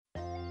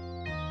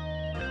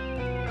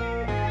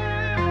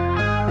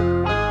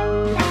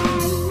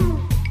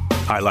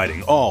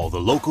highlighting all the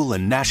local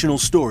and national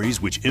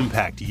stories which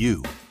impact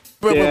you.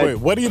 Wait.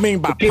 What do you mean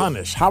by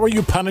punish? How are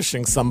you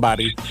punishing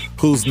somebody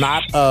who's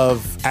not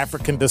of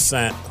African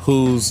descent,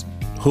 whose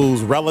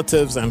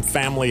relatives and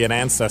family and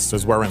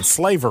ancestors were in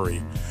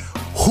slavery?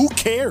 Who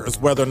cares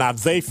whether or not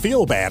they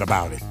feel bad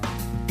about it?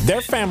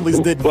 Their families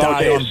didn't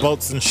die on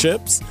boats and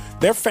ships.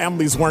 Their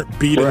families weren't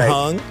beat and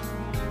hung.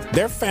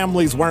 Their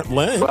families weren't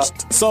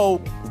lynched. So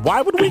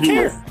why would we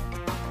care?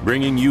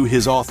 Bringing you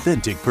his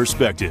authentic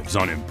perspectives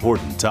on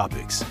important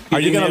topics. Are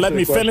you going to let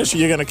me finish or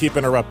you're going to keep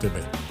interrupting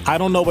me? I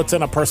don't know what's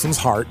in a person's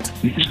heart,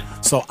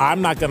 so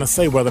I'm not going to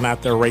say whether or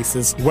not they're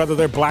racist, whether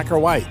they're black or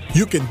white.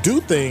 You can do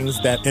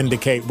things that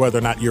indicate whether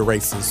or not you're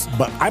racist,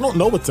 but I don't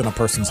know what's in a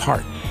person's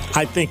heart.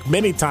 I think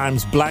many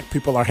times black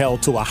people are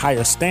held to a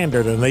higher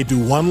standard and they do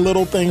one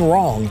little thing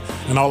wrong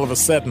and all of a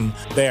sudden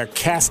they are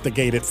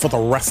castigated for the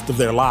rest of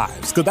their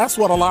lives. Because that's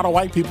what a lot of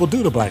white people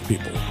do to black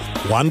people.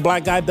 One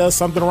black guy does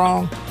something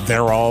wrong,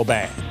 they're all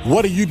bad.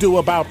 What do you do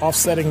about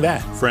offsetting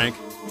that? Frank,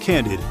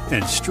 candid,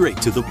 and straight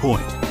to the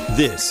point.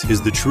 This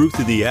is The Truth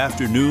in the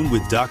Afternoon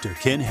with Dr.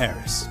 Ken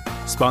Harris.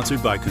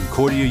 Sponsored by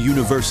Concordia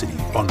University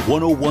on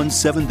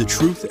 1017 The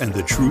Truth and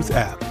The Truth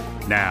app.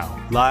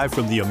 Now, live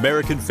from the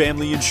American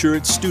Family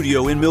Insurance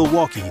Studio in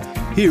Milwaukee,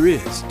 here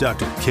is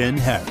Dr. Ken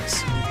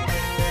Harris.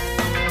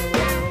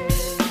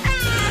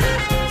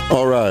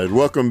 All right,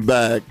 welcome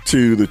back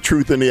to The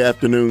Truth in the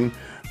Afternoon.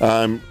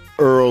 I'm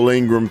Earl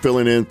Ingram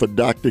filling in for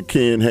Dr.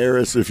 Ken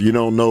Harris, if you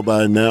don't know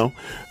by now.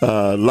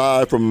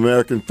 Live from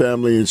American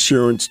Family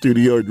Insurance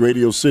Studio at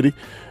Radio City.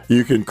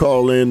 You can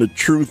call in the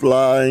Truth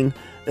line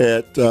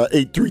at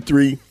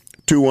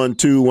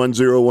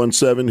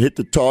 833-212-1017. Hit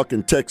the talk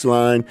and text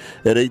line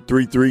at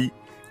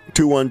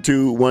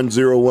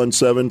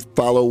 833-212-1017.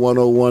 Follow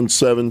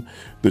 1017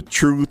 The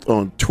Truth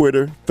on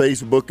Twitter,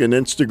 Facebook, and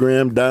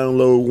Instagram.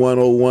 Download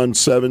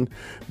 1017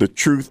 The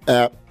Truth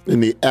app in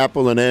the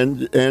Apple and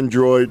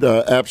Android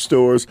app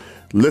stores.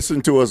 Listen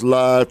to us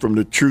live from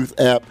the Truth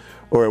app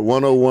or at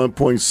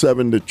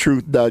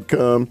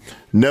 101.7thetruth.com.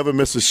 Never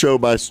miss a show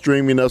by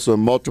streaming us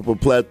on multiple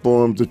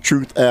platforms. The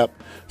Truth app,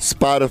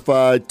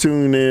 Spotify,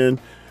 TuneIn,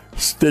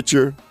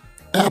 Stitcher,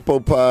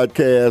 Apple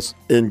Podcasts,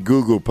 and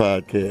Google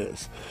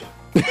Podcasts.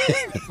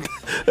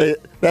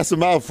 That's a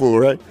mouthful,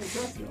 right?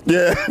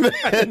 Yeah, man.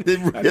 I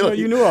didn't know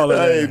you knew all of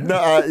that.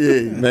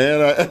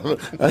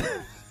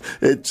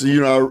 It's,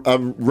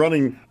 I'm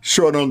running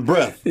short on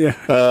breath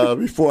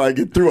before I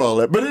get through all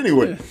that. But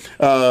anyway,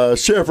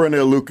 Sheriff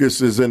Earnell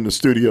Lucas is in the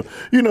studio.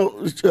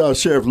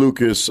 Sheriff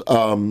Lucas,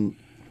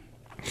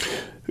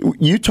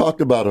 you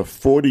talked about a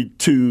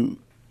 $42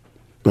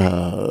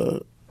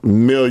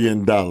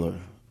 million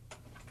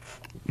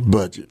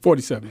budget.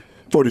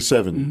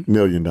 $47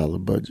 million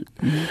budget.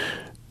 Mm-hmm.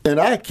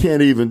 And I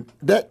can't even,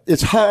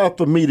 it's hard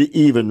for me to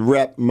even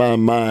wrap my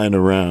mind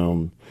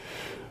around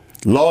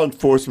law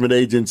enforcement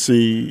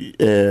agency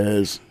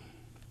as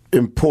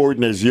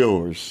important as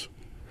yours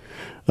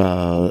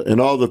and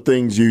all the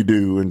things you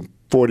do, and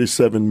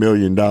 $47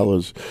 million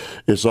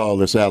is all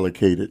that's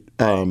allocated.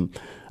 I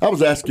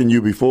was asking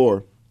you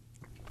before,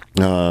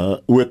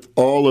 with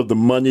all of the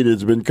money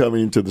that's been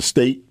coming into the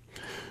state,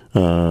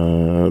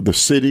 the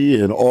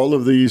city, and all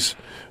of these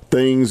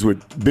things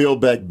with Build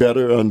Back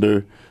Better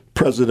under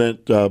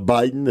President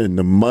Biden, and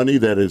the money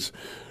that is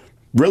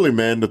really,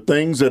 man, the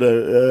things that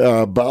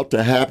are about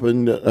to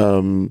happen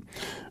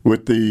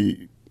with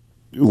the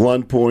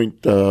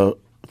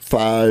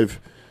 $1.5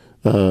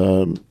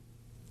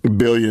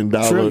 trillion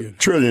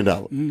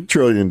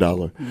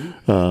dollar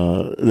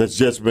that's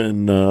just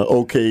been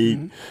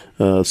okayed,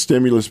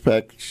 stimulus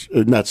package,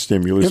 not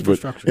stimulus,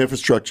 but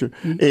infrastructure,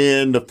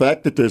 and the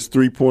fact that there's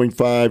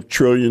 $3.5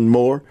 trillion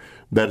more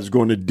that is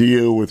going to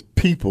deal with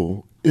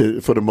people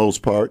for the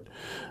most part.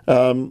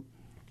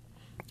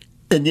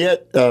 And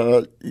yet,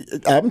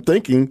 I'm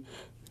thinking,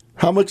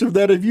 how much of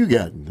that have you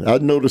gotten? I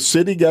know the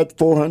city got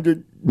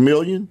 $400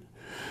 million.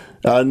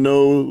 I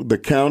know the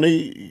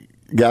county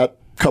got a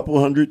couple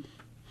 $100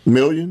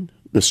 million.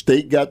 The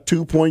state got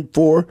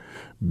 $2.4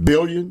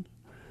 billion.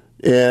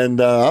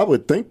 And I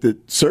would think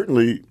that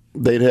certainly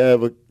they'd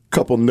have a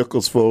couple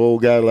nickels for an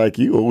old guy like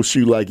you, old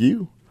shoe like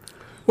you.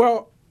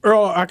 Well,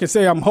 Earl, I can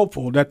say I'm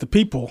hopeful that the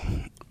people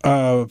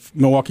of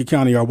Milwaukee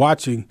County are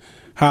watching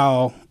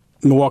how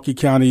Milwaukee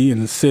County and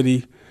the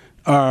city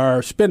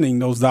are spending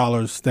those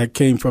dollars that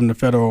came from the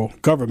federal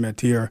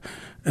government here.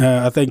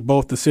 I think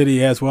both the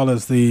city as well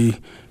as the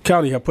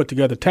county have put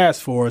together a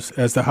task force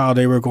as to how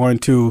they were going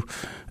to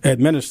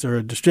administer,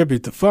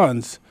 distribute the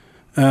funds.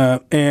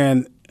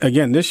 And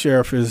again, this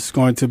sheriff is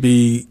going to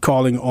be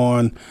calling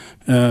on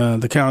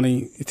the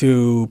county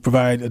to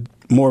provide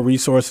more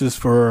resources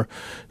for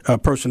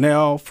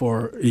personnel,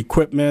 for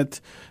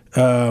equipment,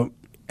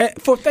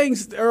 for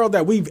things, Earl,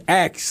 that we've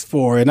asked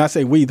for, and I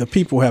say we, the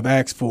people, have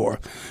asked for.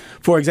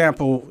 For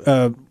example,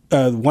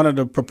 one of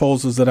the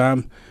proposals that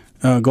I'm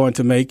going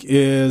to make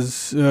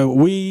is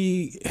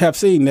we have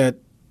seen that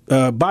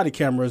body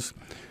cameras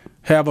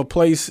have a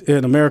place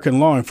in American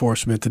law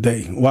enforcement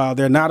today. While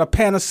they're not a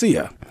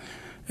panacea,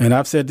 and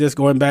I've said this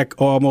going back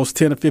almost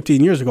 10 or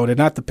 15 years ago, they're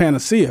not the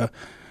panacea.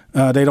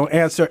 They don't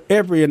answer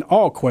every and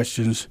all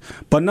questions,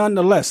 but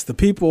nonetheless, the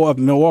people of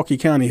Milwaukee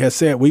County has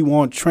said we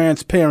want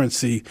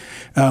transparency,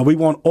 we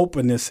want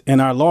openness in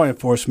our law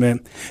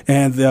enforcement,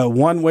 and the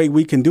one way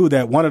we can do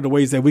that, one of the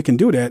ways that we can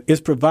do that,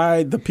 is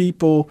provide the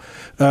people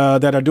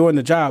that are doing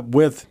the job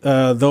with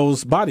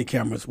those body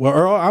cameras. Well,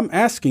 Earl, I'm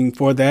asking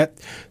for that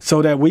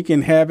so that we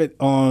can have it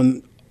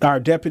on our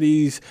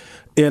deputies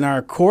in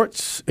our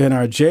courts, in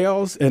our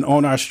jails, and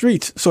on our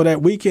streets, so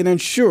that we can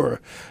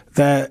ensure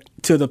that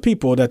to the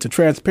people that the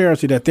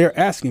transparency that they're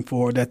asking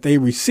for, that they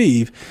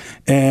receive.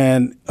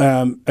 And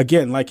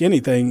again, like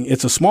anything,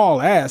 it's a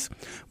small ask,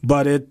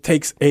 but it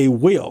takes a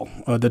will,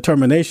 a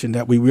determination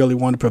that we really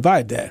want to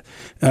provide that.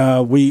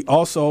 We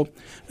also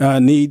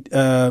need,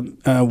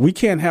 we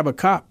can't have a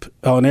cop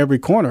on every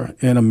corner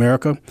in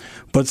America,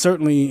 but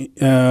certainly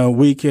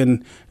we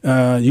can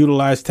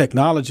utilize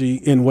technology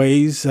in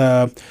ways,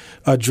 a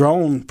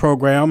drone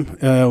program,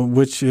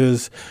 which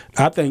is,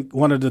 I think,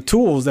 one of the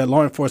tools that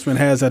law enforcement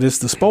has at its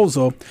disposal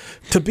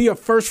to be a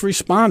first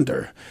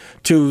responder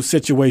to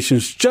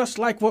situations just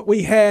like what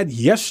we had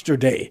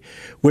yesterday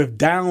with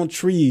downed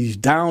trees,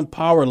 downed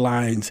power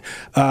lines,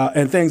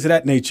 and things of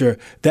that nature.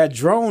 That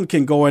drone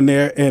can go in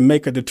there and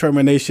make a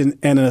determination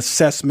and an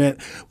assessment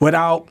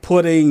without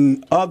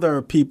putting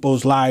other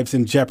people's lives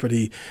in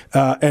jeopardy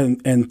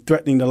and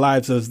threatening the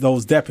lives of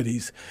those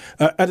deputies.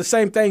 At the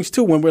same things,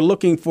 too, when we're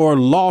looking for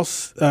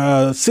lost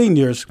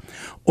seniors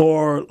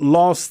or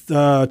lost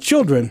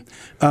children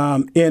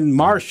in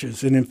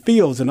marshes and in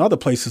fields and other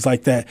places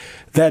like that,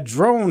 that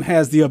drone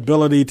has the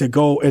ability to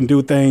go and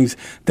do things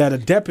that a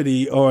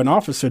deputy or an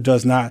officer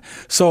does not.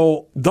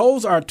 So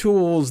those are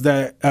tools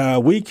that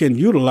we can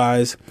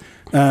utilize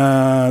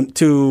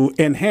to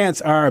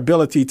enhance our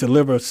ability to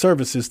deliver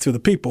services to the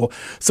people.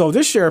 So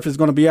this sheriff is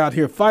going to be out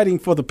here fighting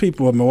for the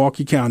people of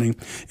Milwaukee County,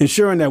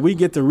 ensuring that we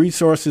get the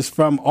resources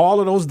from all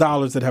of those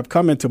dollars that have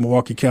come into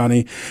Milwaukee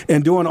County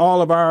and doing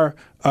all of our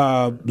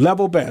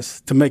level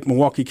best to make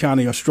Milwaukee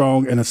County a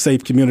strong and a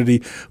safe community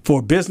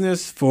for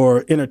business,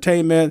 for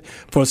entertainment,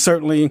 for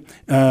certainly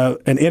an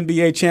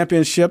NBA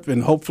championship,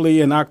 and hopefully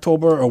in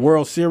October a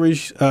World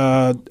Series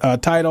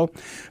title.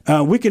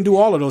 We can do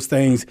all of those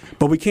things,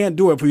 but we can't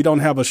do it if we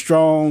don't have a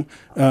strong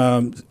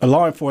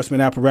law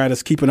enforcement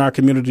apparatus keeping our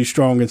community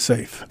strong and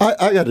safe.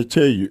 I got to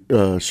tell you,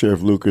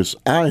 Sheriff Lucas,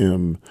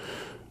 I'm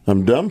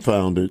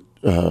dumbfounded,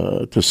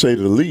 to say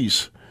the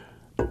least.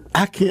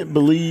 I can't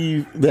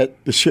believe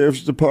that the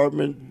Sheriff's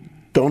Department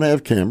don't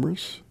have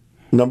cameras,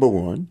 number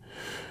one,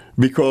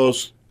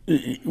 because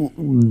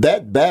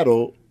that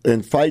battle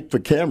and fight for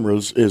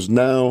cameras is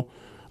now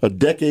a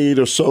decade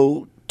or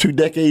so, 2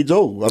 decades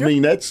old. I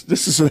mean,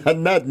 this is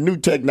not new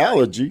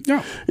technology.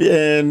 Yeah.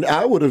 And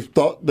I would have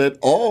thought that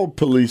all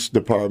police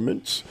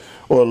departments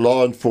or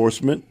law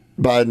enforcement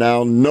by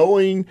now,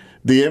 knowing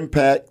the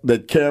impact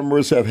that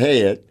cameras have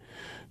had,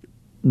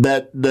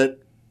 that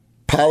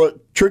pilot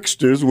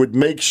tricksters would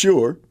make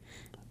sure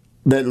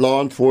that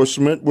law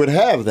enforcement would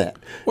have that.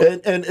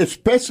 And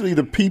especially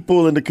the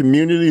people in the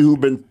community who've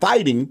been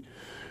fighting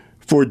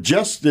for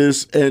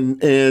justice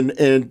and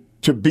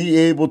to be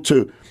able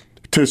to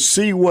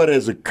see what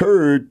has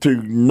occurred,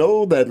 to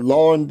know that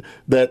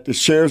that the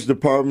Sheriff's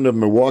Department of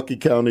Milwaukee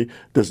County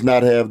does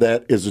not have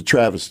that is a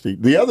travesty.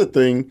 The other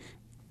thing,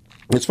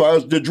 as far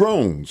as the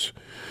drones,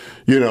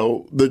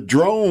 the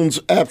drones,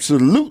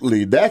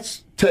 absolutely,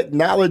 that's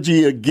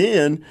technology,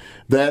 again,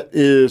 that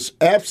is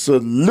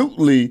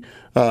absolutely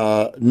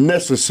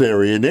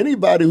necessary. And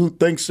anybody who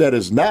thinks that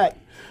is not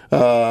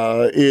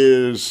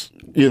is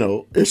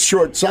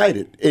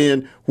short-sighted.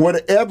 And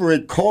whatever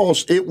it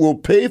costs, it will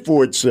pay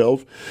for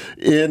itself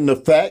in the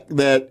fact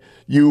that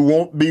you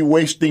won't be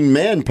wasting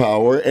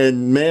manpower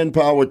and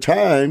manpower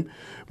time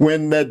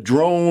when that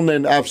drone,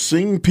 and I've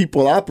seen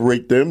people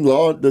operate them,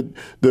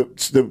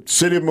 the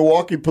City of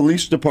Milwaukee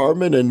Police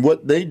Department and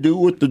what they do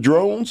with the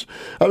drones.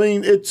 I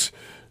mean, it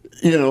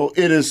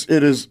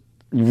is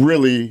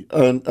really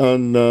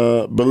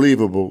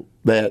unbelievable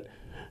that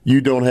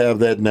you don't have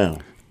that now.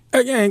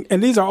 Again,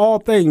 and these are all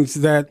things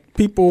that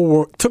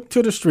people took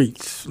to the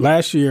streets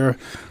last year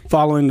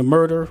following the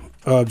murder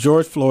of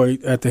George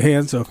Floyd at the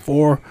hands of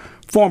 4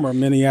 former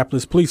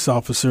Minneapolis police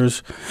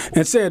officers,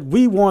 and said,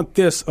 we want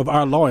this of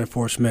our law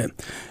enforcement.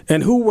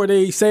 And who were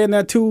they saying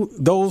that to?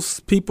 Those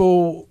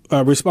people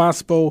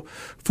responsible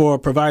for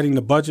providing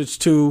the budgets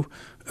to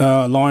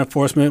law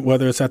enforcement,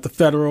 whether it's at the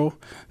federal,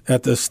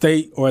 at the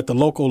state, or at the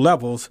local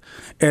levels.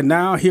 And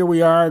now here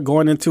we are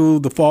going into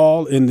the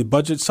fall in the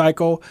budget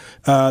cycle.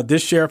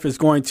 This sheriff is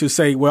going to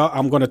say, well,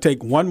 I'm going to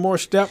take one more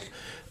step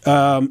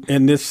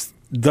in this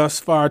thus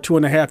far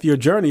 2.5-year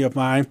journey of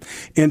mine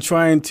in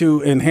trying to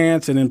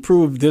enhance and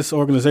improve this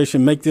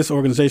organization, make this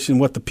organization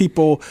what the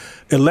people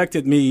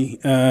elected me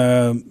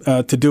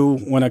to do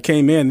when I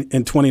came in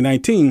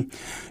 2019.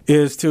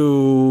 is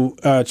to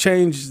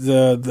change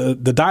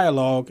the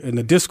dialogue and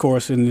the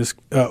discourse in this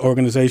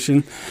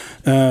organization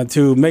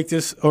to make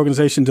this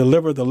organization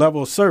deliver the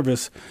level of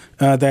service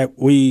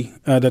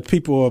that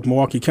people of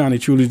Milwaukee County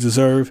truly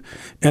deserve.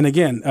 And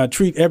again,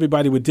 treat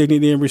everybody with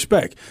dignity and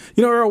respect.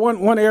 You know, Earl,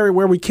 one area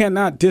where we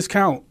cannot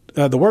discount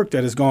the work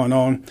that is going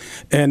on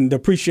and the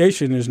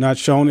appreciation is not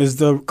shown is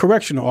the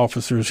correctional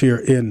officers here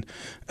in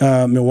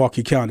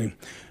Milwaukee County.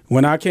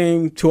 When I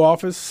came to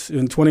office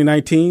in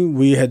 2019,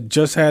 we had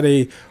just had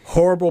a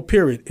horrible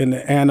period in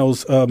the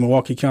annals of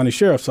Milwaukee County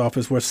Sheriff's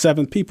Office where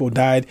 7 people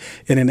died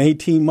in an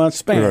 18-month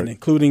span, right,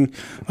 including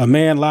a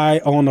man lie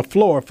on the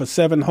floor for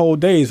 7 whole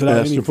days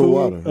without any food.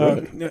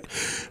 Water,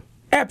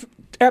 right.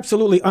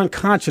 Absolutely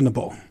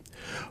unconscionable.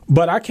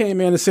 But I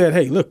came in and said,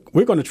 hey, look,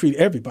 we're going to treat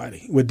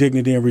everybody with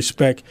dignity and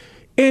respect,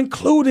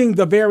 including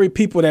the very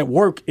people that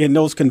work in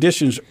those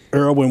conditions,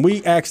 Earl, when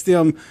we ask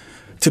them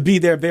to be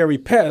their very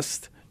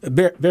best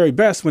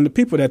when the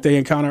people that they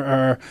encounter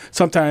are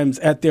sometimes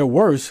at their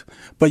worst,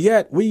 but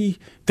yet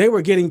they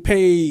were getting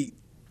paid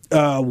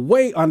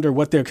way under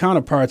what their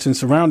counterparts in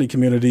surrounding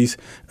communities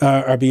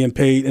are being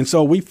paid. And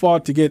so we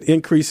fought to get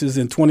increases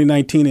in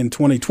 2019 and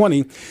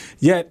 2020.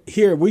 Yet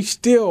here we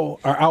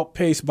still are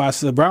outpaced by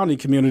surrounding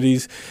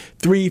communities,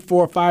 $3,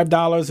 $4,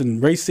 $5.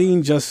 And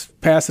Racine just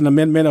passed an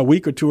amendment a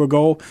week or two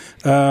ago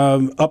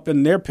up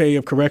in their pay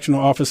of correctional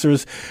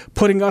officers,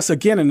 putting us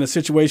again in a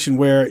situation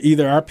where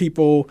either our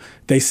people,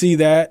 they see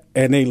that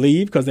and they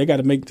leave because they got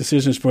to make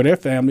decisions for their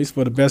families,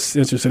 for the best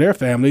interest of their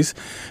families.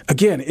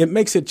 Again, it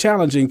makes it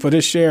challenging for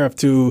this sheriff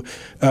to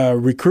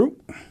recruit,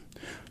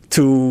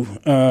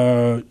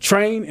 to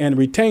train and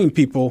retain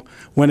people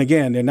when,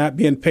 again, they're not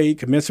being paid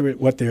commensurate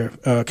what their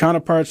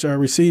counterparts are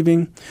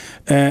receiving,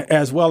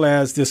 as well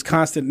as this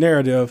constant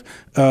narrative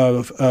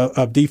of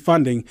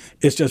defunding.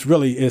 It's just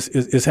really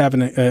is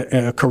having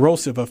a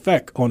corrosive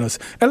effect on us.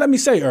 And let me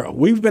say, Earl,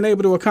 we've been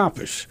able to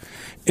accomplish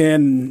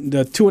in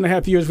the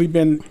 2.5 years we've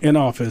been in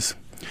office.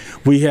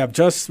 We have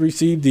just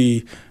received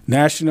the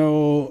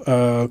National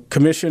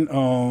Commission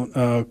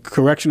on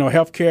Correctional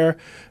Healthcare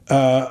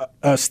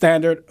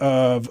standard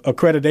of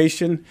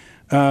accreditation,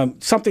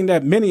 something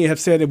that many have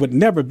said it would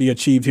never be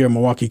achieved here in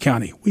Milwaukee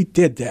County. We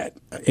did that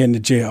in the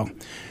jail.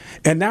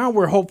 And now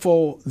we're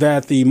hopeful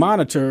that the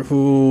monitor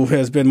who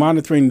has been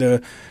monitoring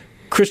the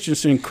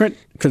Christensen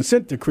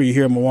consent decree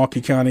here in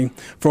Milwaukee County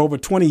for over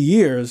 20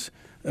 years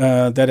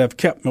that have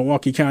kept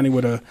Milwaukee County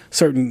with a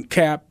certain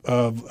cap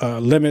of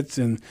limits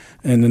and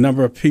the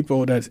number of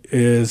people that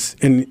is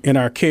in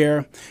our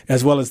care,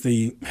 as well as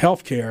the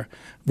health care.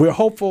 We're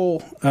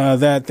hopeful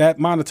that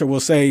monitor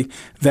will say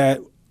that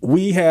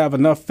we have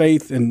enough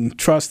faith and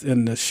trust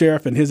in the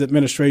sheriff and his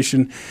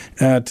administration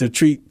to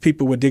treat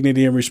people with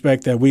dignity and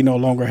respect that we no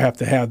longer have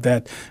to have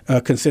that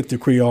consent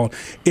decree on.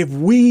 If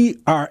we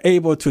are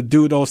able to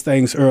do those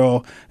things,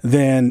 Earl,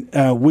 then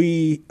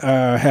we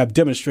have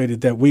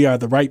demonstrated that we are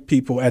the right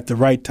people at the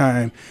right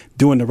time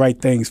doing the right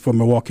things for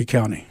Milwaukee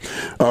County.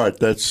 All right,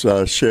 that's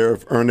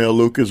Sheriff Earnell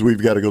Lucas.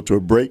 We've got to go to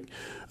a break.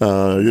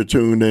 You're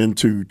tuned in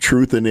to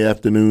Truth in the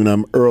Afternoon.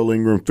 I'm Earl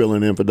Ingram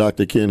filling in for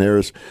Dr. Ken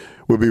Harris.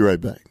 We'll be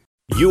right back.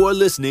 You are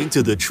listening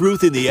to The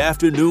Truth in the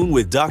Afternoon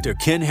with Dr.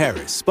 Ken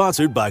Harris,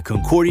 sponsored by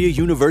Concordia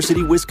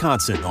University,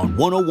 Wisconsin on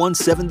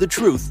 1017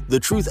 The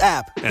Truth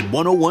app, and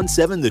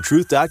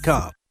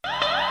 1017thetruth.com. I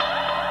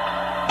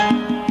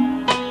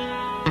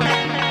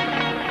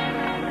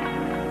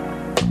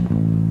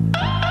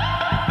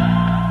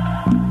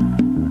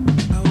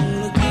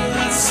wanna go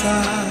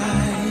outside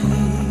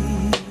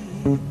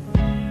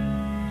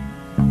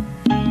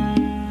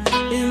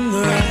in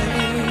the rain.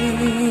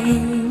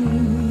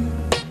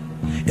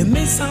 It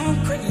may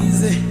sound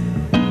crazy,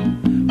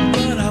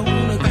 but I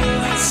wanna go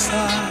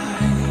outside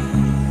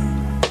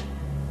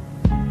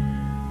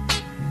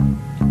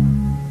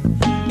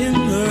in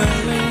the rain.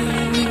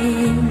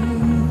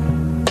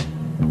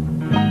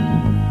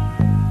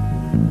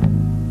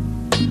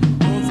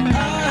 'Cause I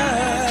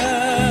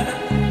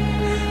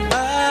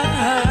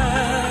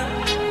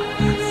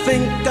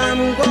think I'm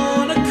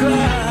gonna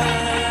cry.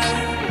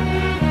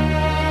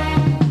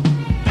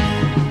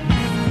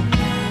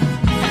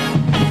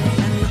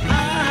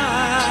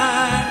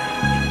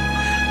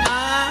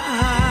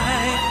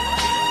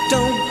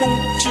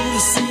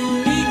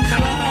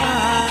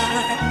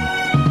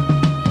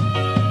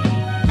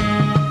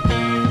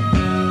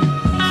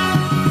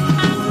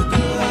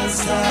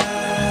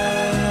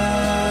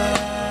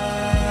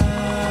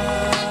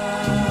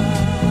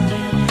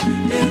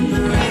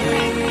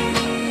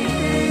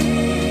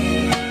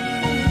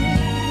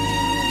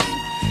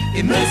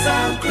 It may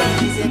sound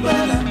crazy, but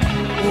I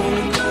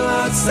wanna go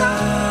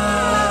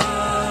outside.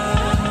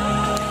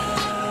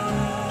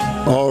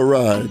 All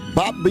right.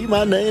 Bop be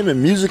my name,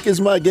 and music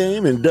is my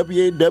game, and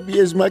WAW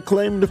is my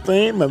claim to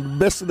fame. I'm the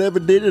best that ever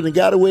did it and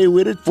got away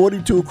with it.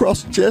 42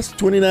 across the chest,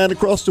 29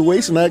 across the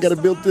waist, and I got a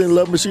built-in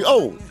love machine.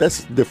 Oh,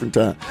 that's a different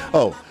time.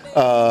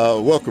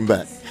 Welcome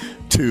back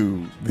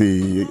to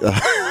the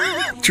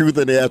Truth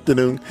in the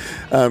Afternoon.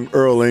 I'm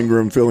Earl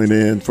Ingram filling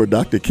in for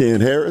Dr. Ken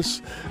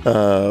Harris.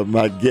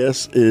 My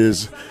guest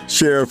is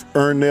Sheriff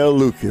Earnell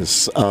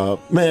Lucas.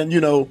 Man,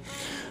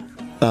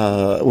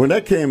 when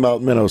that came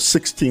out, man, I was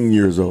 16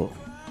 years old.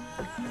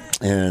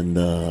 And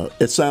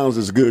it sounds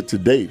as good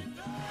today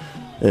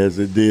as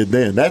it did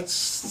then.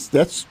 That's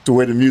the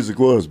way the music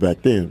was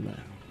back then, man.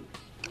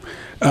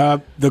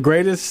 The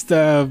greatest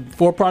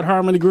four-part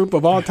harmony group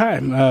of all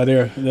time.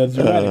 That's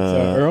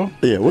right, Earl.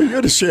 Yeah, well,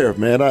 you're the sheriff,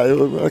 man.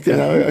 I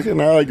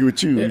can argue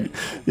with you.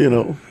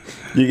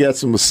 You got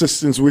some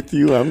assistants with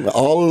you. I'm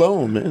all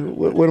alone, man.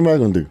 What am I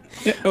going to do?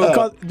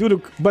 Yeah, due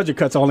to budget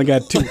cuts, I only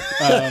got 2.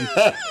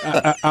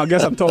 I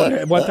guess I'm told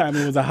at one time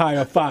it was a high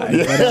of 5,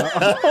 but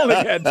I only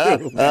got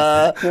 2.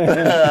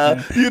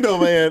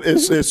 Man,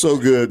 it's so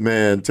good,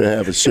 man, to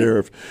have a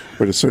sheriff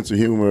with a sense of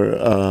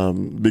humor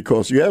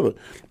because you have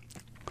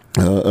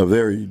a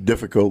very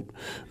difficult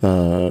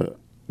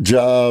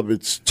job.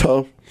 It's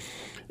tough.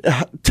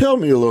 Tell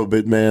me a little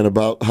bit, man,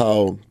 about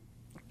how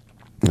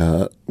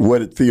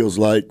what it feels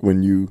like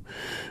when your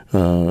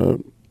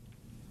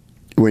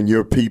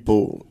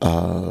people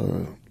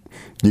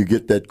you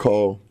get that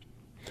call,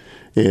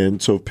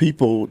 and so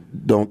people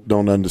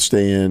don't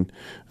understand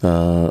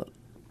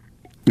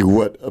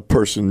what a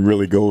person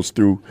really goes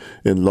through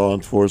in law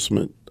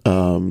enforcement.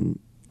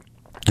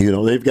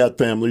 They've got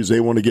families they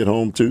want to get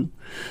home to,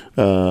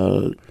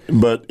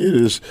 but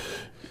it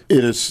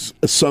is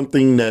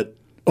something that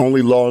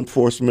only law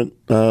enforcement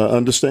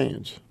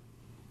understands.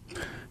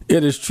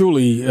 It is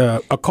truly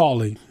a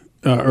calling,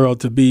 Earl,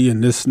 to be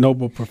in this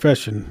noble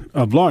profession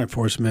of law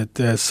enforcement.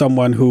 As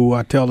someone who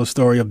I tell the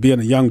story of being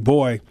a young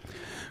boy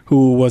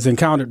who was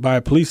encountered by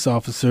a police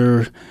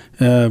officer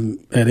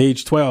at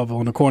age 12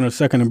 on the corner of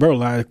 2nd and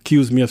Burleigh,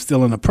 accused me of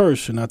stealing a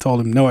purse, and I told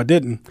him, no, I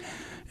didn't.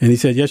 And he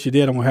said, yes, you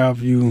did. I'm going to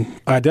have you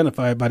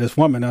identified by this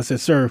woman. I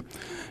said, sir,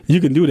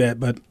 you can do that,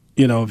 but,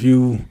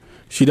 if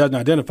she doesn't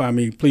identify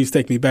me, please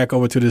take me back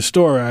over to this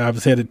store I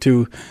was headed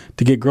to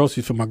get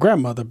groceries for my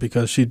grandmother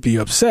because she'd be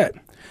upset.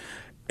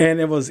 And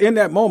it was in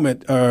that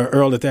moment,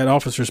 Earl, that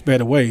officer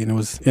sped away. And it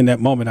was in that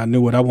moment I knew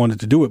what I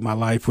wanted to do with my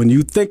life. When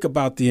you think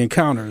about the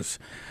encounters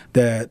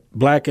that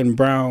black and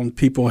brown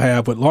people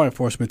have with law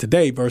enforcement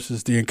today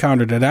versus the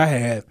encounter that I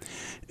had,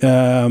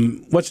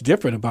 what's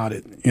different about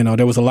it?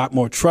 There was a lot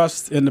more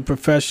trust in the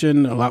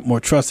profession, a lot more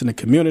trust in the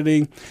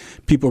community.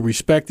 People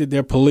respected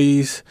their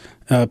police.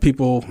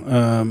 People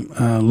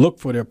looked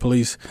for their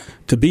police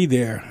to be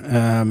there.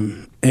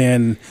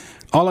 And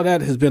all of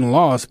that has been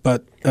lost.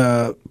 But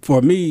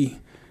for me,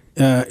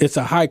 it's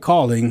a high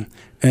calling.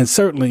 And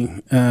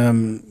certainly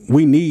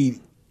we need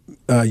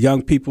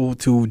young people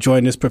to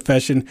join this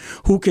profession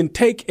who can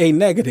take a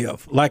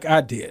negative like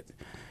I did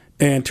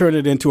and turn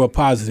it into a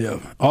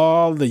positive.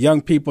 All the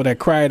young people that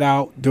cried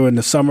out during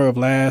the summer of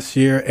last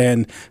year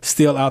and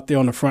still out there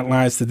on the front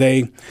lines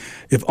today,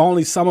 if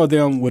only some of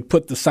them would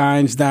put the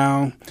signs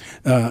down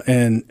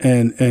and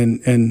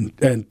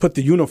put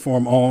the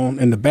uniform on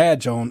and the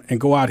badge on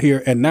and go out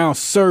here and now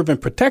serve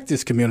and protect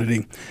this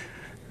community,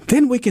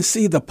 then we can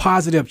see the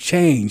positive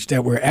change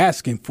that we're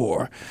asking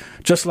for,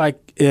 just like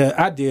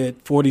I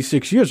did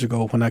 46 years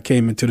ago when I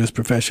came into this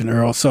profession,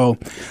 Earl. So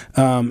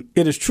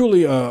it is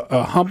truly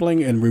a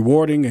humbling and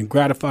rewarding and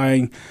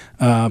gratifying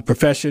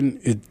profession.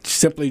 It's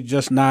simply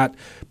just not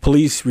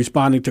police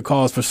responding to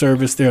calls for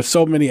service. There are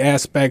so many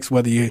aspects,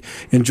 whether you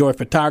enjoy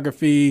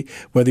photography,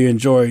 whether you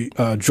enjoy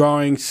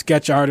drawing,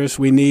 sketch artists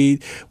we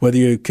need, whether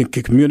you can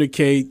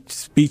communicate,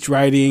 speech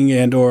writing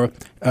and or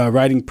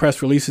writing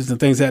press releases and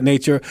things of that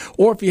nature,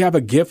 or if you have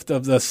a gift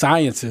of the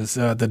sciences,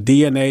 the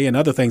DNA and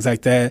other things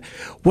like that,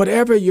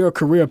 whatever your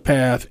career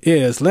path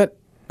is, let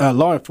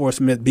law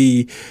enforcement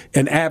be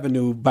an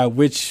avenue by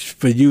which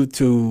for you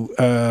to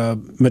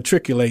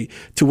matriculate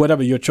to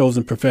whatever your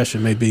chosen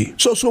profession may be.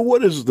 So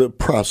what is the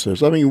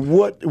process? I mean,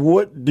 what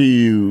do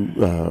you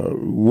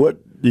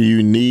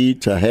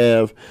need to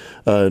have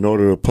in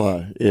order to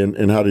apply,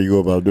 and how do you go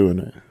about doing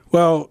that?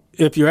 Well,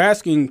 if you're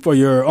asking for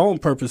your own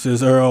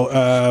purposes, Earl,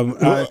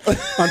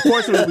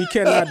 unfortunately, we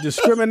cannot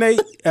discriminate.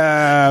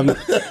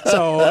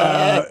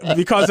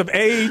 Because of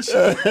age,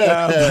 age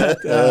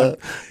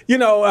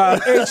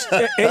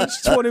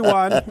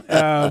 21,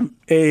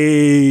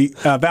 a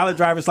valid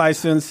driver's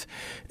license,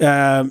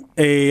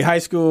 a high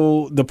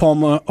school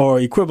diploma or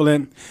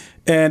equivalent,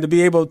 and to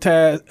be able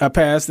to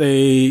pass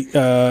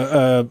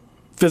a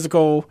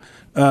physical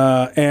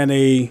and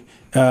a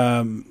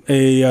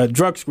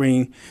drug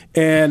screen,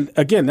 and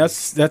again,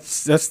 that's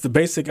the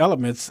basic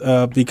elements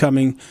of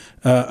becoming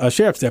a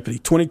sheriff's deputy.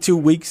 22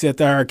 weeks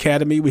at our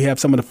academy. We have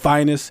some of the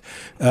finest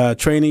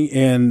training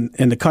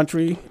in the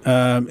country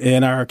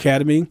in our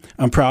academy.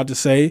 I'm proud to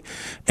say,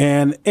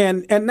 and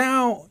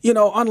now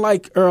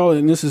unlike Earl,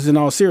 and this is in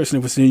all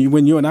seriousness,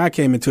 when you and I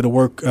came into the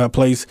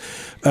workplace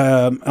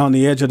on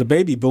the edge of the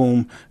baby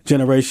boom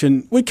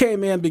generation, we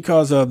came in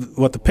because of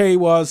what the pay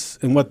was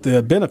and what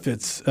the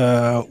benefits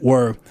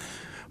were.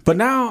 But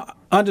now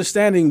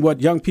understanding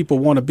what young people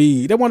want to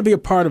be. They want to be a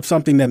part of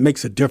something that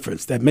makes a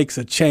difference, that makes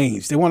a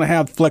change. They want to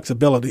have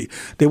flexibility.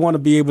 They want to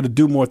be able to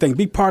do more things,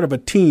 be part of a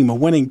team, a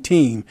winning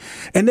team.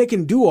 And they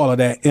can do all of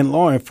that in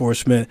law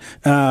enforcement.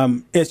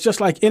 It's just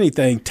like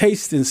anything,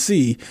 taste and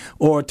see,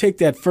 or take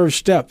that first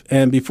step.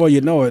 And before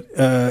you know it,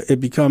 it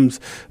becomes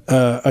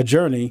a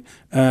journey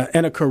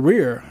and a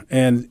career.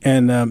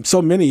 And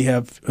so many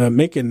have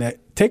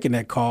taken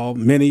that call,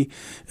 many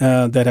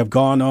that have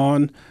gone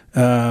on.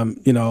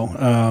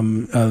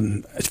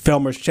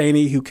 Felmers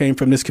Cheney, who came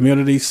from this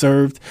community,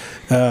 served.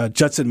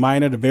 Judson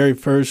Minor, the very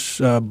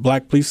first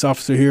black police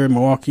officer here in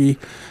Milwaukee,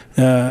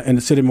 in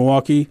the city of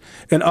Milwaukee,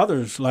 and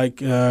others like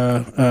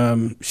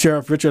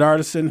Sheriff Richard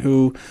Artisan,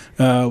 who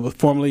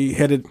formerly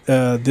headed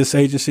this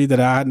agency that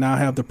I now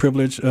have the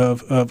privilege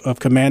of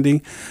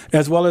commanding,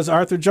 as well as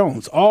Arthur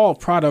Jones, all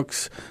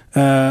products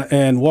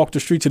and walked the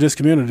streets of this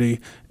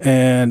community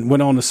and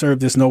went on to serve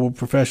this noble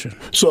profession.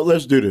 So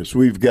let's do this.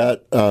 We've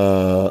got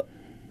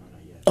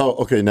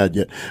okay, not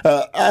yet.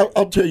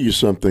 I'll tell you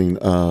something,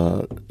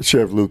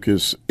 Sheriff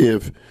Lucas.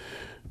 If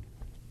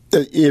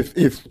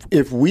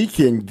we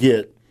can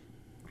get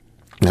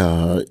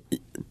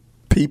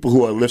people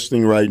who are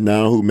listening right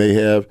now who may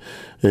have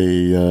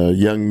a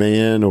young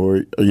man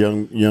or a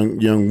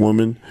young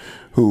woman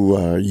who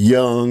are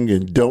young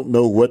and don't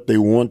know what they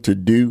want to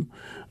do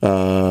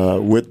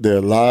with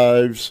their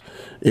lives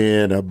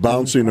and are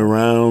bouncing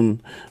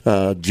around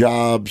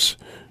jobs,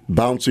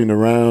 bouncing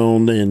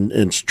around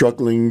and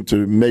struggling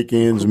to make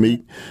ends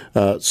meet.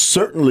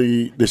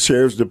 Certainly the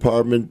Sheriff's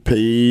Department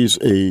pays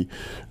a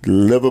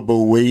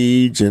livable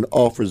wage and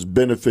offers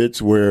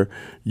benefits where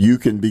you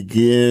can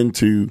begin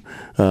to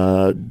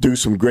do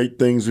some great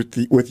things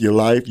with your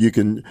life. You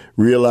can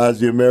realize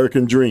the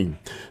American dream.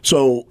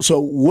 So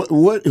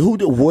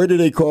where do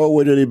they call?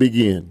 Where do they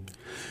begin?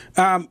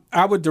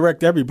 I would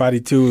direct everybody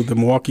to the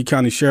Milwaukee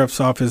County Sheriff's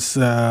Office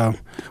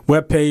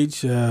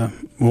webpage,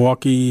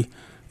 Milwaukee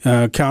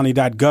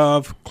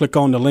county.gov. Click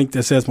on the link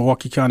that says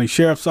Milwaukee County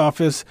Sheriff's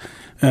Office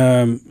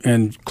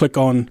and click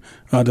on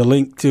the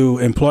link to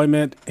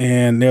employment,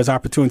 and there's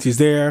opportunities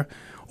there.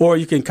 Or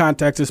you can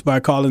contact us by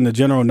calling the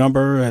general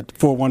number at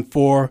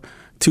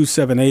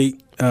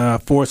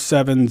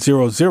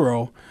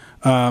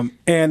 414-278-4700,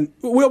 and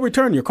we'll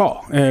return your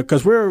call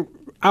because we're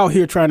out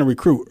here trying to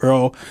recruit,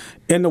 Earl.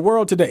 In the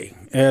world today,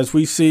 as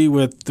we see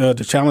with the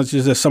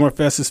challenges that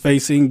Summerfest is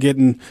facing,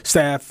 getting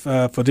staff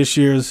for this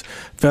year's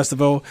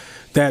festival,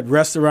 that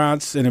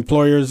restaurants and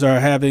employers are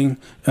having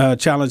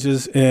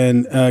challenges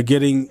in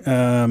getting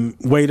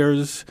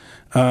waiters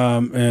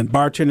and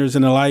bartenders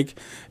and the like,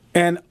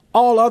 and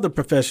all other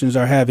professions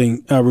are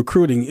having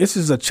recruiting. This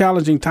is a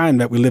challenging time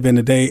that we live in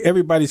today.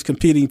 Everybody's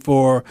competing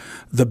for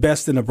the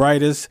best and the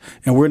brightest,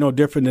 and we're no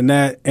different than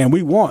that. And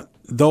we want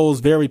those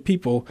very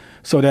people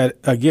so that,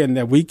 again,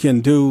 that we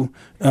can do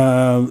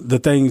the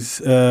things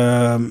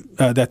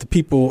that the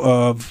people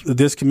of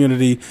this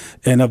community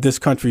and of this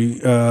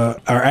country are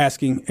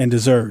asking and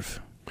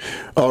deserve.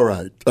 All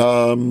right.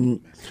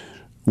 One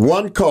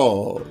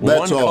call,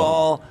 that's all. One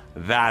call,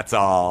 that's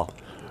all.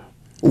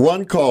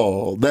 One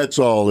call, that's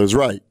all is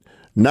right.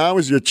 Now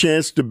is your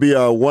chance to be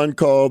our one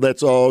call,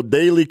 that's all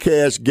daily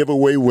cash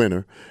giveaway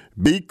winner.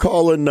 Be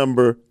caller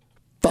number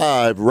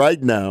 5 right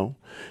now.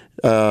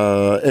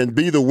 And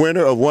be the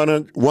winner of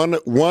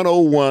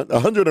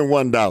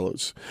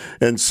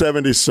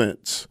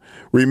 $101.70.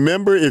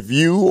 Remember, if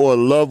you or a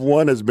loved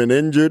one has been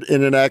injured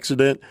in an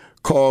accident,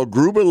 call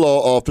Gruber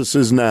Law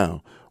Offices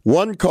now.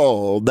 One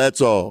call,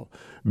 that's all.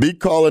 Be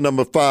caller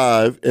number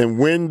 5 and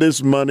win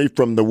this money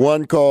from the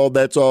One Call,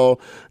 That's All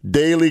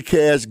daily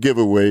cash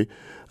giveaway.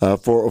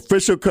 For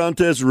official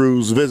contest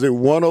rules, visit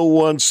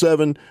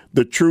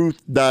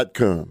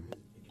 1017thetruth.com.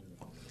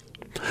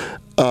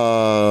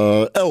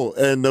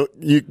 And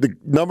the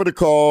number to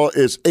call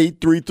is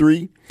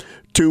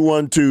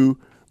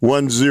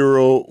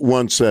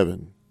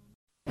 833-212-1017.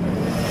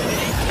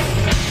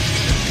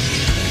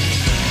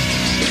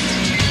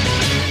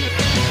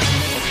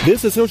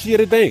 This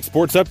Associated Bank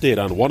Sports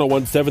Update on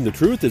 1017 The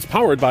Truth is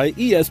powered by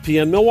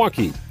ESPN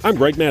Milwaukee. I'm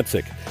Greg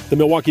Matzik. The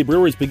Milwaukee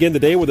Brewers begin the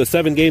day with a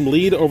 7-game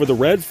lead over the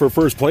Reds for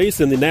first place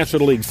in the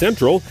National League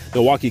Central.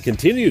 Milwaukee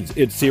continues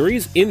its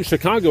series in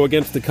Chicago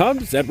against the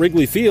Cubs at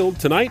Wrigley Field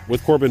tonight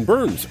with Corbin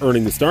Burns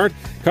earning the start.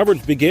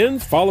 Coverage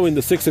begins following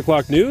the 6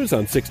 o'clock news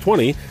on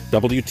 620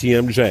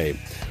 WTMJ.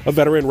 A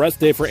veteran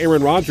rest day for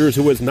Aaron Rodgers,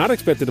 who was not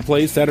expected to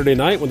play Saturday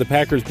night when the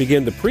Packers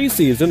begin the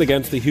preseason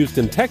against the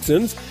Houston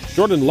Texans.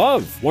 Jordan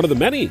Love, one of the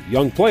many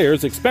young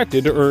players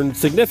expected to earn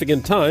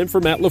significant time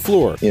for Matt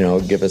LaFleur.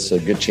 Give us a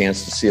good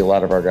chance to see a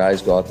lot of our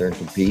guys go out there and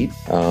compete.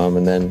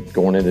 And then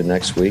going into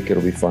next week,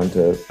 it'll be fun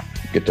to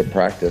get to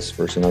practice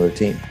versus another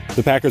team.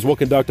 The Packers will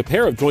conduct a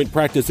pair of joint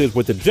practices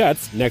with the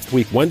Jets next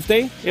week,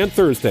 Wednesday and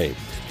Thursday.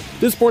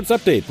 This sports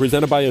update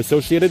presented by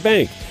Associated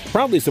Bank,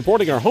 proudly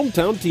supporting our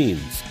hometown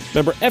teams.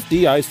 Member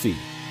FDIC.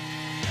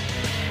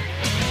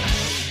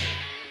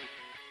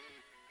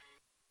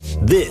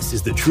 This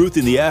is The Truth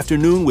in the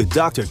Afternoon with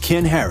Dr.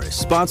 Ken Harris,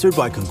 sponsored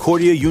by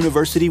Concordia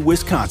University,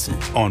 Wisconsin,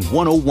 on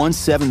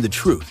 1017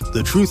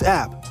 The Truth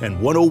app, and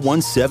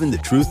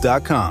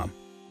 1017thetruth.com.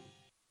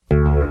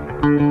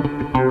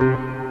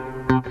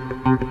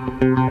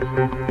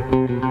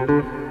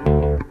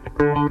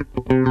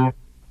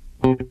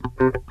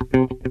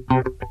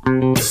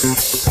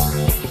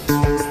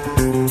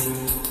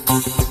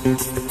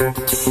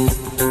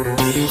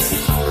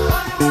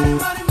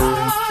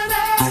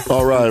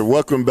 All right,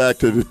 welcome back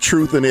to The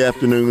Truth in the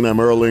Afternoon. I'm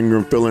Earl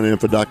Ingram, filling in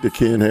for Dr.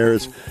 Ken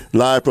Harris,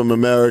 live from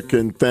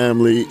American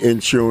Family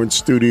Insurance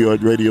Studio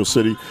at Radio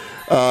City.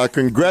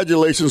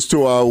 Congratulations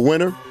to our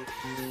winner,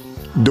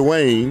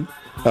 Dwayne.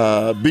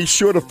 Be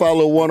sure to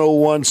follow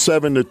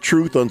 1017 The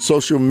Truth on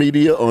social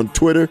media, on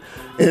Twitter,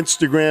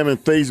 Instagram,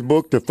 and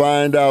Facebook to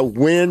find out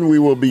when we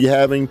will be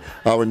having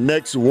our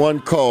next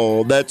one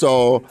call. That's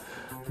all.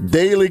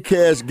 Daily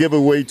cash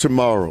giveaway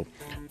tomorrow.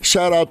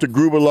 Shout out to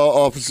Gruber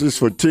Law Offices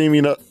for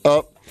teaming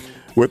up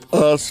with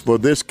us for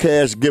this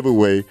cash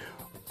giveaway.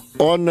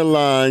 On the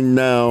line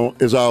now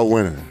is our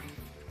winner.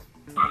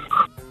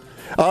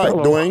 All right,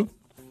 hello. Dwayne.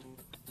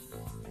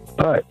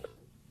 All right.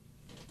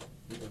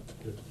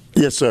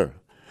 Yes, sir.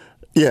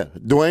 Yeah,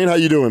 Dwayne, how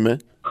you doing,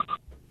 man?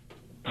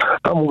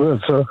 I'm good,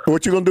 sir.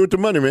 What you gonna do with the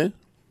money, man?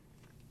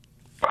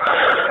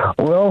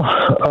 Well,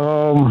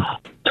 I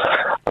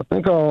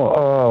think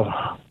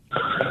I'll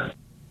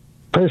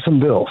pay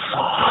some bills.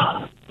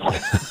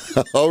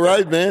 All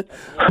right, man.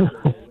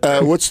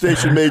 What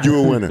station made you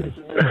a winner?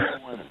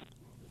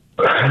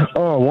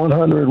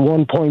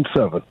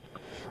 101.7.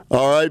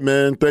 All right,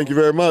 man. Thank you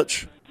very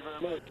much.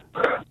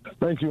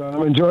 Thank you.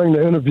 I'm enjoying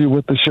the interview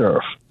with the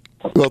sheriff.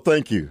 Well,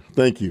 thank you.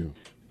 Thank you.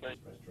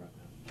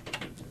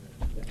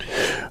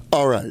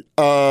 All right.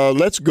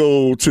 Let's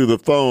go to the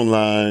phone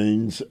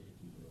lines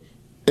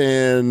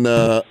and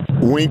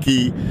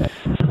Winky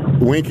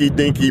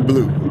Dinky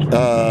Blue.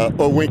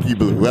 Or Winky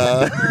Blue.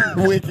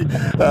 Winky.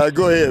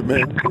 Go ahead,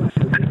 man.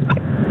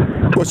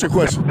 What's your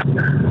question?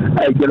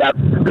 Hey, good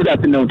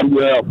afternoon to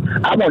you.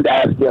 I wanted to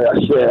ask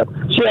the sheriff.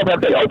 Sheriff,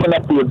 have they opened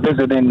up the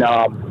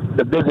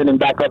visiting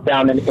back up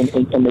down in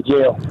the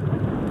jail?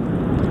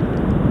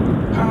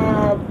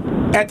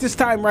 At this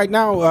time right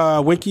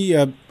now, Winky,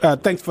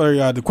 thanks for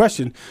the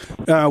question.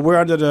 We're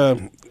under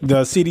the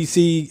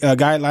CDC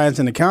guidelines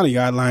and the county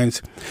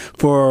guidelines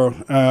for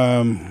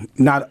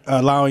not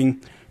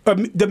allowing,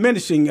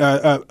 minimizing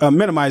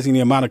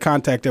the amount of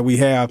contact that we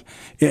have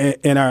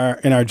in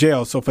our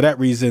jail. So for that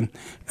reason,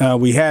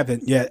 we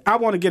haven't yet. I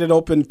want to get it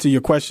open to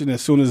your question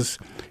as soon as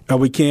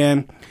we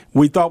can.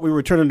 We thought we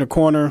were turning the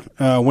corner,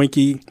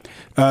 Winky.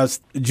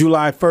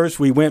 July 1st,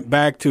 we went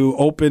back to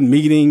open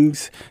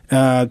meetings,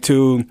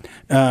 to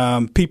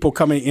people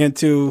coming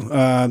into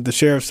the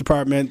sheriff's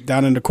department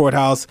down in the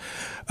courthouse.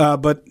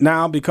 But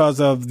now,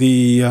 because of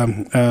the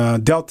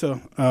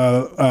Delta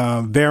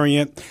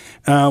variant,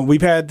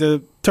 we've had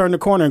to turn the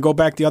corner and go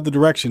back the other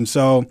direction.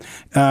 So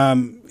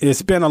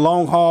it's been a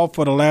long haul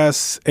for the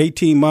last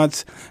 18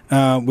 months.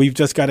 We've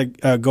just got to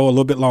go a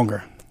little bit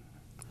longer.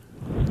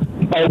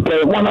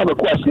 Okay, one other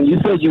question. You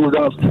said you was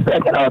on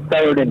second or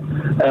third in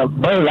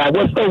Birdline.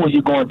 What store was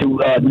you going to?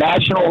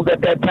 Nationals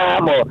at that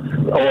time, or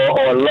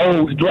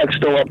Lowe's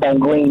drugstore up on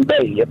Green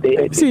Bay?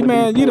 See,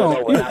 man, you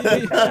don't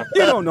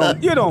know.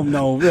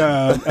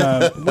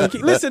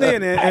 Listen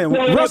in and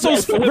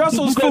Russell's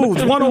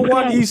Foods,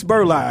 101 East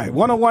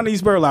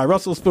Birdline,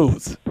 Russell's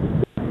Foods.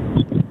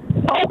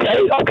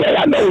 Okay.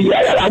 I know.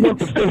 Yeah, I went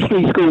to Fifth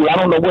Street School. I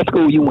don't know what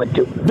school you went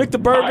to. Victor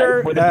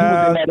Berger. But if you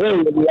was in that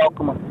area, we all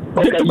come on.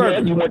 Okay, Victor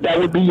Berger. You went. That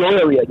would be your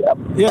area.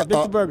 Yeah,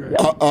 Victor Berger.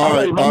 All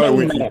right,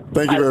 Winky.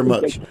 Thank you very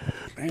much.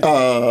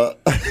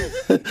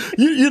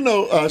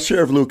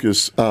 Sheriff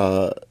Lucas,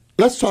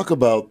 let's talk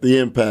about the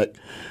impact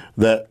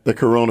that the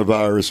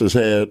coronavirus has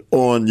had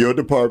on your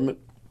department,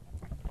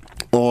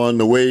 on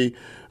the way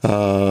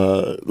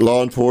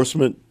law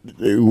enforcement,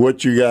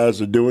 what you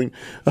guys are doing,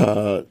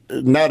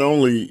 not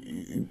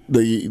only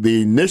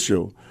the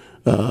initial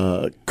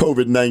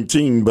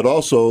COVID-19, but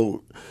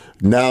also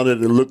now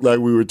that it looked like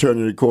we were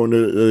turning the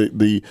corner,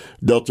 the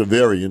Delta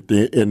variant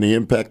and the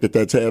impact that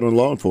that's had on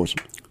law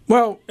enforcement.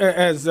 Well,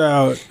 as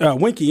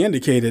Winky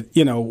indicated,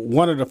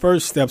 one of the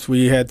first steps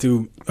we had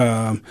to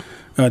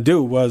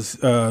do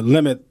was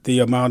limit the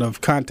amount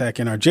of contact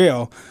in our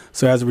jail.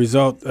 So as a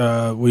result,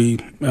 we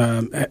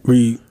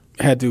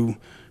had to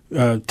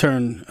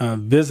turn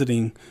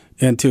visiting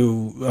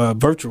into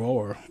virtual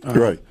or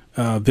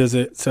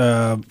visits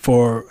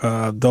for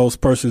those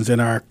persons in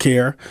our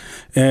care.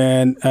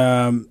 And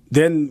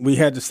then we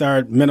had to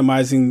start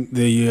minimizing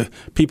the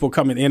people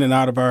coming in and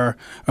out of our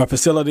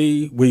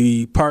facility.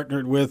 We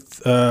partnered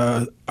with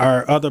our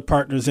other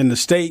partners in the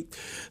state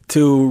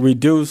to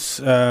reduce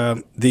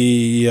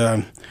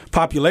the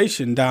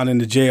population down in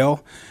the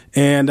jail.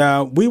 And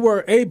we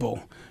were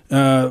able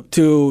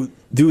to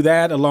do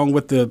that along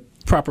with the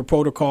proper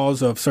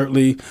protocols of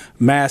certainly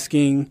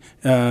masking,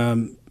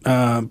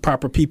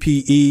 proper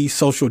PPE,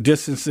 social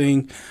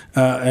distancing,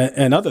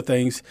 and other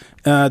things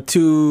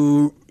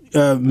to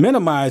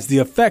minimize the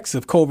effects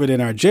of COVID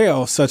in our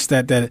jail, such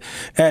that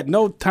at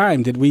no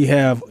time did we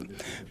have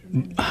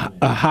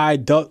a high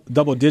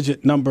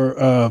double-digit number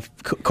of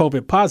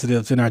COVID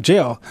positives in our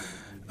jail.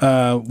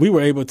 We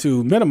were able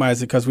to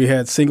minimize it because we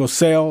had single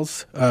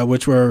cells,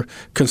 which were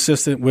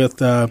consistent with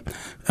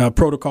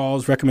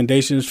protocols,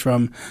 recommendations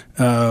from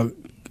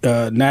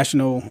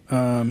national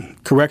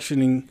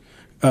correctioning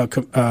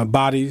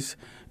bodies.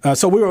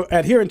 So we were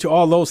adhering to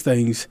all those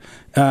things.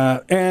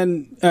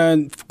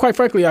 And quite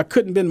frankly, I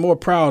couldn't have been more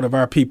proud of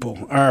our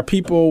people. Our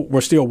people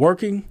were still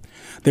working.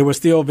 They were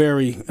still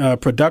very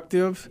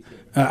productive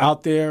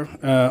out there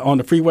on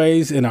the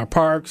freeways, in our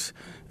parks,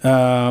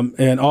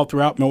 and all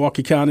throughout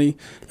Milwaukee County,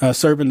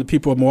 serving the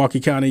people of Milwaukee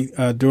County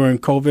during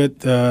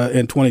COVID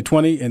in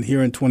 2020 and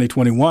here in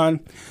 2021.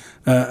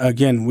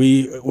 Again,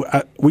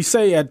 we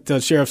say at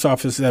the Sheriff's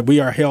Office that we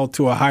are held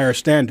to a higher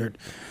standard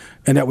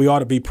and that we ought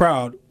to be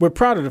proud. We're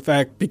proud of the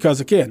fact because,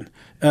 again,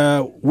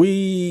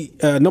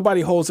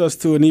 nobody holds us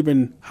to an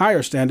even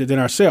higher standard than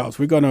ourselves.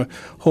 We're going to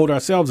hold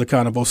ourselves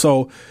accountable.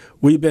 So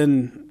we've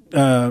been,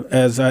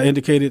 as I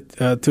indicated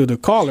to the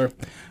caller,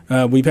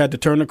 we've had to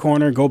turn the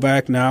corner, go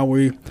back. Now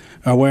we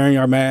are wearing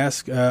our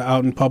mask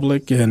out in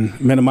public and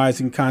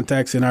minimizing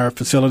contacts in our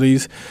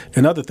facilities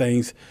and other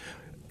things.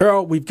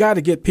 Earl, we've got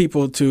to get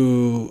people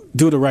to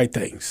do the right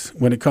things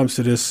when it comes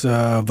to this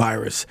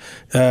virus.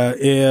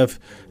 If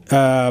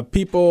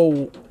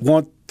people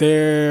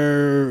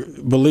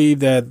believe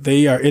that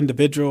they are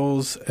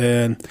individuals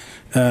and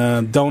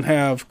don't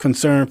have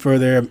concern for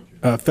their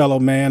fellow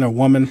man or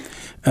woman,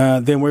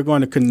 then we're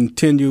going to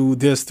continue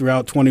this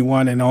throughout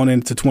 21 and on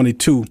into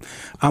 22.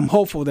 I'm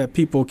hopeful that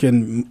people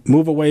can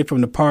move away from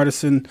the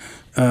partisan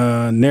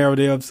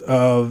narratives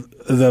of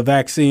the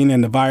vaccine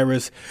and the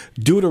virus,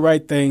 do the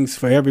right things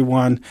for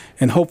everyone,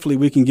 and hopefully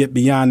we can get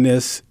beyond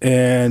this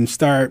and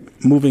start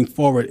moving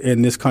forward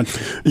in this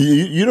country.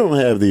 You don't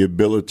have the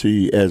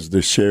ability as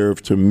the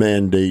sheriff to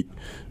mandate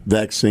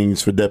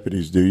vaccines for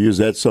deputies, do you? Is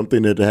that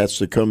something that has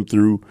to come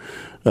through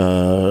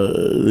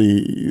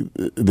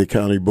the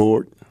county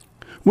board?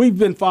 We've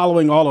been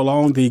following all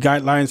along the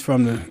guidelines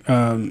from the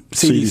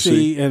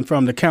CDC and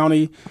from the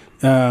county,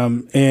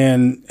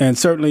 and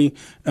certainly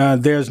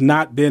there's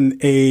not been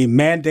a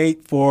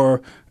mandate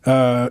for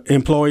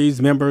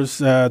employees, members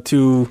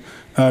to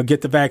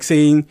get the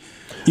vaccine.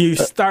 You're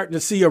starting to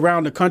see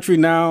around the country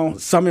now,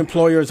 some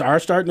employers are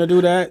starting to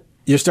do that.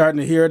 You're starting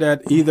to hear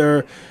that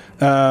either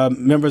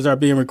members are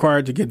being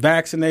required to get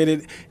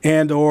vaccinated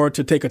and or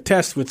to take a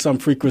test with some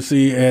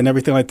frequency and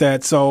everything like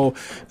that. So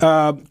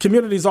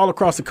communities all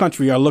across the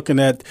country are looking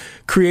at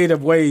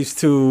creative ways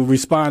to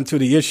respond to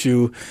the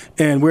issue,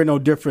 and we're no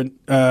different.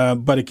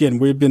 But again,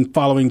 we've been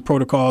following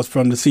protocols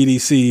from the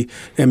CDC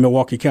in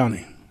Milwaukee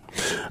County.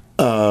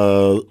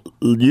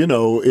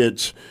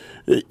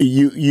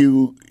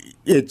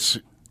 It's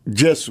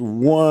just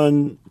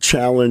one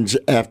challenge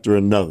after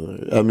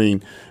another. I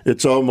mean,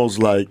 it's almost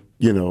like,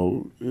 nothing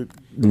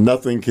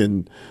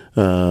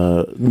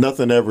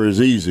ever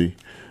is easy.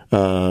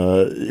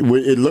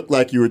 It looked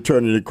like you were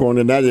turning the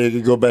corner. Now you have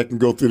to go back and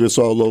go through this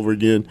all over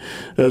again.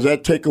 Does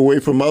that take away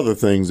from other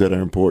things that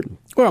are important?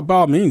 Well, by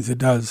all means, it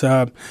does.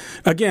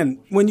 Again,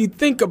 when you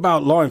think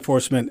about law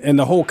enforcement and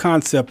the whole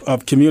concept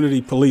of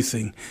community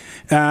policing,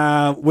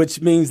 which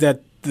means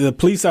that the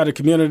police are the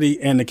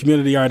community and the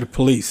community are the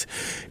police,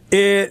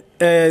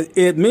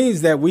 it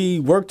means that we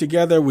work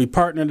together, we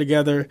partner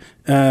together,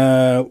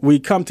 we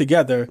come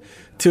together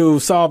to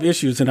solve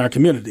issues in our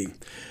community.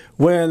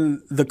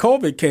 When the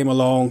COVID came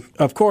along,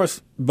 of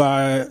course,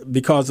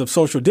 because of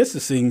social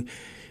distancing,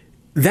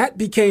 that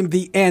became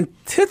the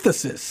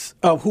antithesis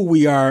of who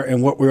we are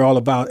and what we're all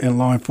about in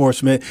law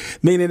enforcement,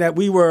 meaning that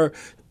we were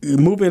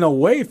moving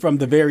away from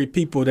the very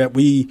people that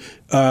we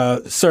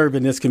serve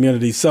in this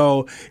community.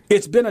 So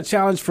it's been a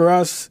challenge for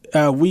us.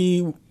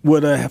 We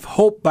would have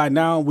hoped by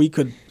now we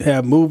could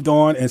have moved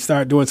on and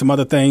start doing some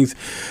other things.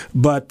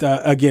 But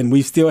again,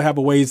 we still have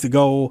a ways to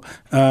go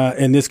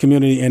in this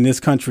community, in this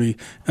country,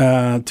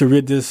 to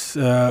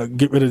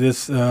get rid of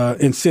this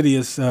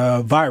insidious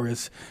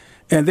virus.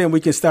 And then we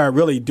can start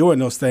really doing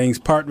those things,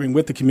 partnering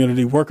with the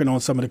community, working on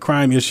some of the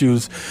crime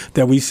issues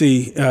that we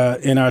see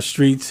on our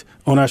streets,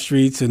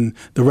 and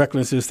the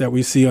recklessness that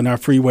we see on our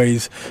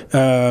freeways.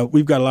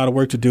 We've got a lot of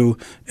work to do,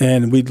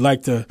 and we'd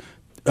like to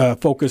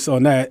focus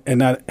on that and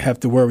not have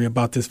to worry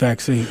about this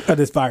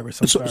virus.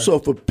 So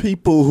for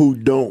people who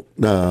don't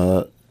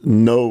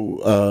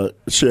know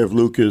Sheriff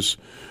Lucas,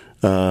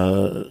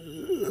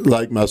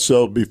 like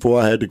myself,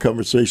 before I had the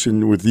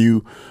conversation with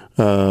you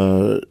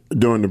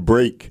during the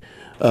break,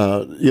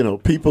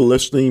 people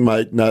listening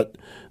might not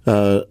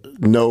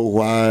know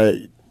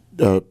why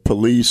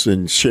police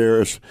and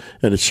sheriffs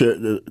and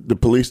the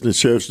police and the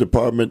sheriff's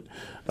department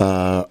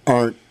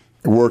aren't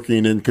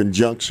working in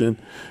conjunction.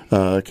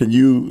 Can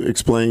you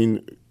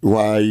explain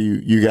why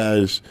you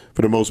guys,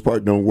 for the most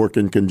part, don't work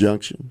in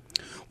conjunction?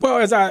 Well,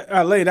 as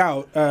I laid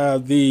out,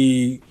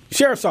 the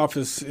Sheriff's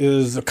Office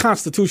is a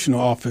constitutional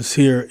office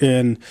here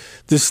in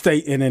this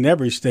state and in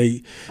every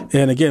state.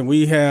 And again,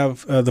 we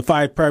have the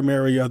 5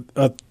 primary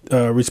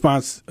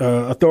response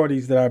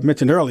authorities that I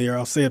mentioned earlier.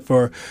 I'll say it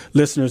for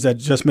listeners that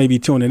just may be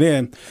tuning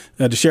in.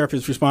 The sheriff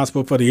is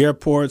responsible for the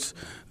airports,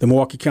 the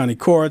Milwaukee County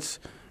courts,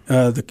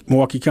 the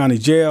Milwaukee County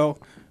jail,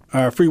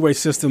 our freeway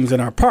systems,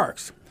 and our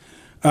parks.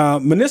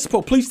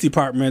 Municipal police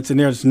departments, and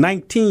there's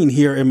 19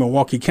 here in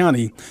Milwaukee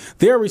County,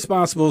 they're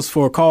responsible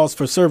for calls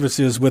for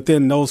services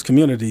within those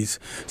communities.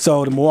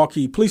 So the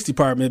Milwaukee Police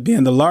Department,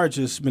 being the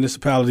largest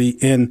municipality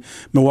in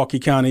Milwaukee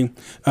County,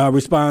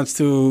 responds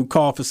to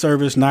call for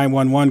service,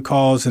 911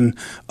 calls, and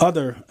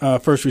other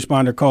first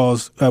responder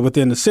calls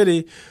within the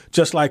city,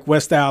 just like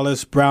West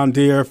Allis, Brown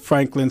Deer,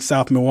 Franklin,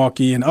 South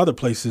Milwaukee, and other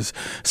places.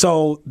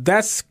 So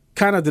that's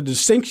kind of the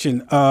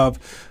distinction of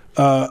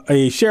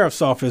a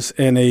sheriff's office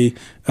and a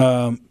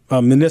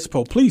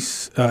municipal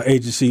police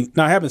agency.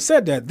 Now, having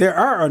said that, there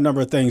are a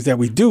number of things that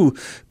we do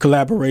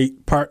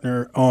collaborate,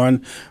 partner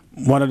on.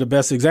 One of the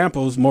best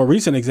examples, more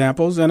recent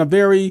examples, and a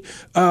very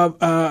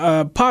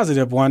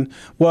positive one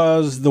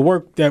was the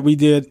work that we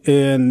did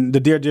in the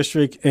Deer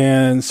District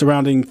and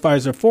surrounding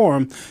Pfizer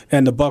Forum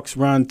and the Bucks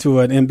run to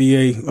an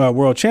NBA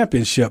World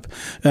Championship.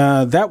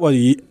 That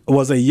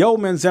was a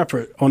yeoman's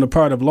effort on the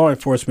part of law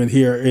enforcement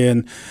here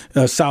in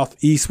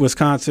southeast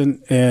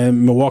Wisconsin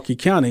and Milwaukee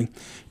County.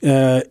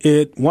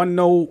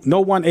 No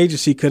one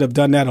agency could have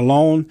done that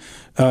alone.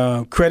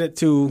 Credit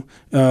to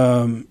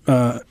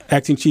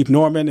Acting Chief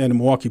Norman and the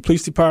Milwaukee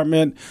Police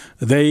Department.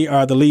 They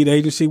are the lead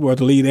agency. We're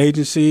the lead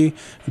agency.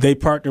 They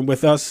partnered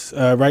with us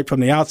right from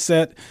the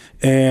outset,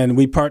 and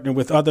we partnered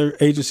with other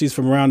agencies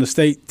from around the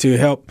state to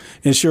help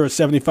ensure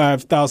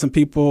 75,000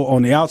 people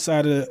on the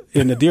outside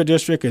in the Deer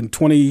District and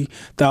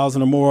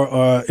 20,000 or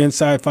more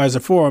inside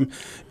Pfizer Forum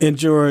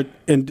injured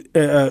and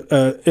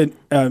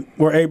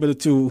were able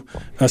to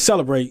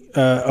celebrate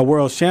a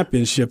world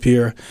championship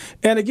here.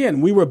 And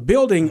again, we were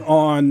building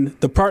on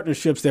the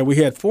partnerships that we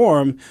had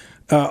formed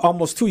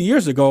almost 2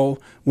 years ago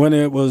when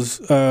it was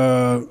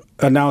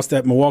announced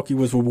that Milwaukee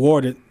was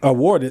awarded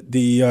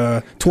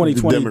the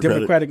 2020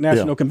 Democratic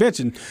National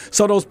Convention.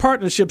 So those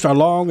partnerships are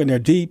long and they're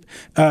deep,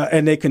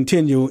 and they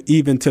continue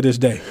even to this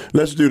day.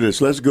 Let's do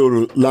this. Let's go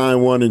to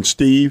line 1 and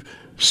Steve.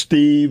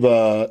 Steve,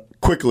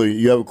 quickly,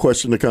 you have a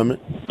question or comment?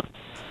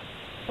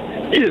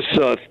 Yes,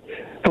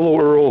 hello,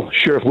 Earl,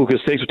 Sheriff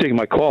Lucas. Thanks for taking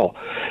my call.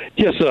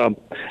 Yes,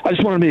 I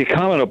just wanted to make a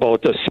comment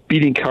about the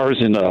speeding cars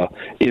in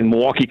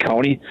Milwaukee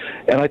County.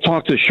 And I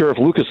talked to Sheriff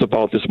Lucas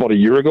about this about a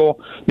year ago,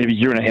 maybe a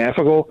year and a half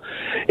ago.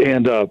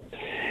 And,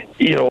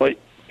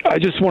 I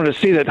just wanted to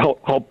say that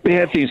how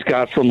bad things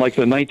got from like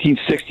the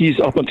 1960s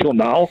up until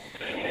now.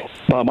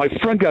 My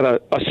friend got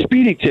a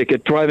speeding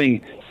ticket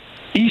driving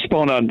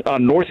eastbound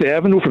on North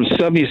Avenue from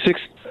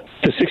 76th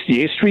to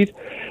 68th Street,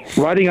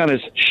 riding on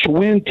his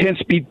Schwinn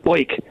 10-speed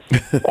bike.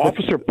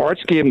 Officer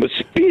Bartz gave him a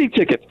speeding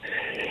ticket.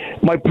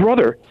 My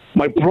brother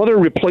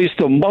replaced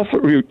the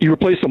muffler. He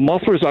replaced the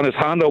mufflers on his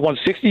Honda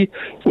 160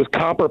 with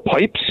copper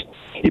pipes.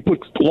 He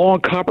put long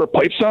copper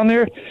pipes on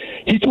there.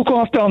 He took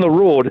off down the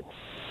road.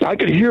 I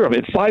could hear him.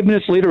 And 5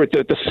 minutes later,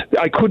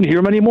 I couldn't hear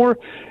him anymore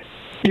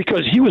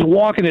because he was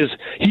walking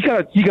he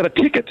got a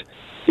ticket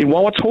in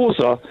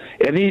Wauwatosa,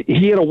 and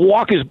he had to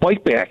walk his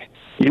bike back.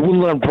 He wouldn't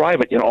let him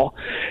drive it,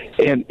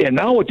 And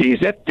nowadays,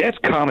 that's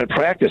common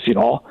practice,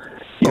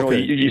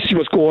 Okay. You see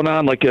what's going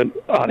on, like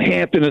on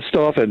Hampton and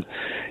stuff, and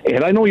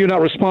I know you're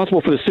not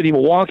responsible for the city of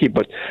Milwaukee,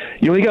 but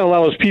you got a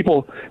lot of those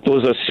people,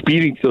 those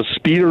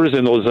speeders,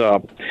 and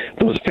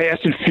those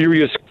fast and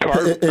furious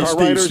car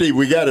riders. Steve,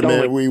 we got it,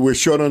 man. We're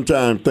short on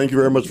time. Thank you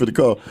very much for the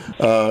call.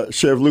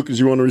 Sheriff Lucas,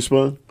 you want to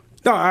respond?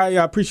 No, I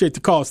appreciate the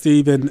call,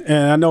 Steve, and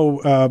I know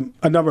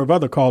a number of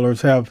other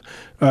callers have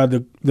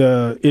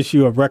the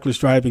issue of reckless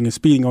driving and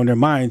speeding on their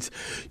minds.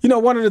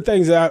 One of the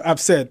things that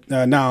I've said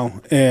now,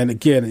 and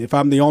again, if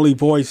I'm the only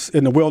voice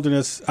in the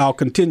wilderness, I'll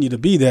continue to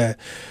be that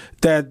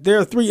there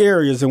are 3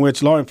 areas in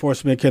which law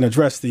enforcement can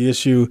address the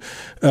issue,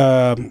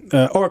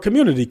 or a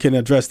community can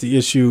address the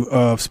issue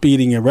of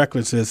speeding and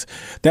recklessness.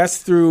 That's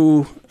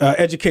through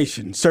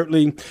education.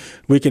 Certainly,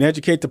 we can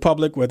educate the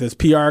public, whether it's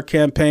PR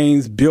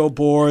campaigns,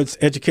 billboards,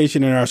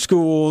 education in our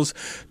schools,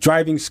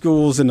 driving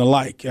schools, and the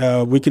like.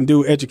 We can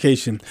do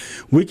education.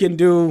 We can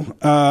do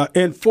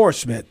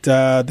enforcement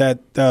that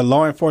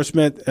law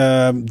enforcement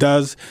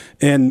does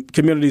in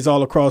communities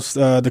all across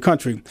the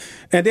country.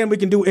 And then we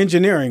can do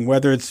engineering,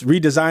 whether it's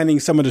redesigning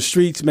some of the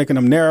streets, making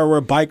them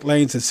narrower, bike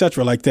lanes,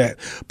 etc., like that.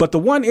 But the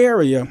one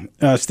area,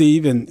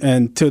 Steve,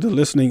 and to the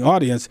listening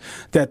audience,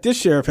 that this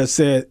sheriff has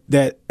said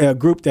that a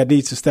group that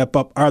needs to step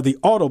up are the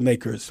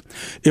automakers.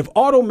 If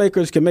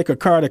automakers can make a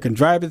car that can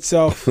drive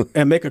itself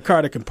and make a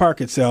car that can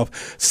park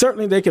itself,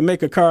 certainly they can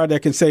make a car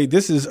that can say,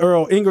 this is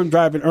Earl Ingram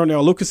driving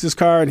Earnell Lucas's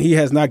car, and he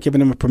has not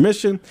given him a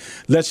permission.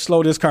 Let's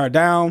slow this car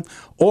down.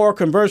 Or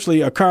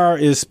conversely, a car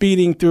is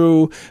speeding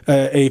through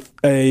a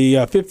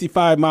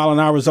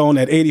 55-mile-an-hour zone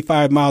at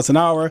 85 miles miles an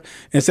hour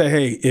and say,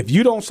 hey, if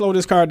you don't slow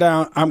this car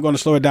down, I'm going to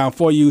slow it down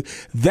for you.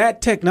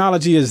 That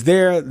technology is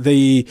there.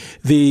 The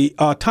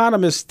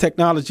autonomous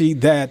technology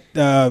that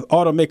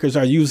automakers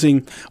are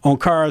using on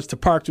cars to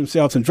park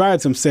themselves and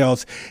drive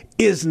themselves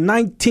is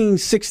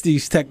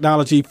 1960s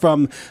technology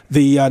from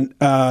the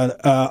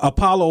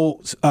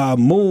Apollo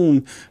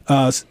moon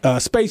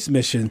space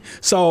mission.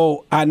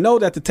 So I know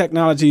that the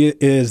technology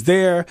is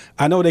there.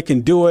 I know they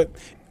can do it.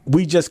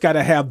 We just got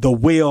to have the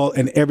will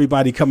and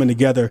everybody coming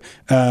together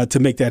to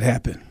make that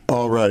happen.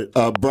 All right.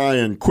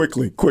 Brian,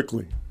 quickly.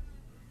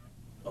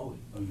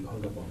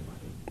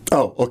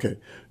 Oh, okay.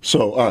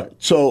 So, all right.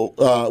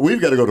 So, we've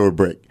got to go to a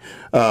break.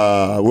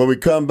 When we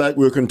come back,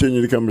 we'll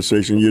continue the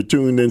conversation. You're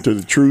tuned into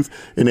The Truth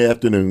in the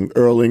Afternoon.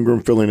 Earl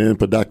Ingram filling in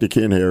for Dr.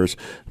 Ken Harris.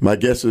 My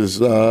guest is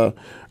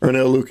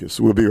Earnell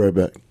Lucas. We'll be right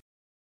back.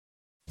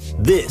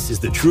 This is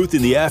The Truth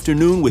in the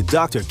Afternoon with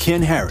Dr.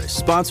 Ken Harris,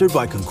 sponsored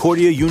by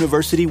Concordia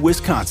University,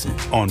 Wisconsin,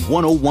 on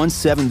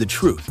 1017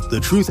 The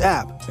Truth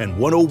app, and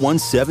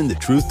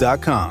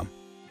 1017thetruth.com.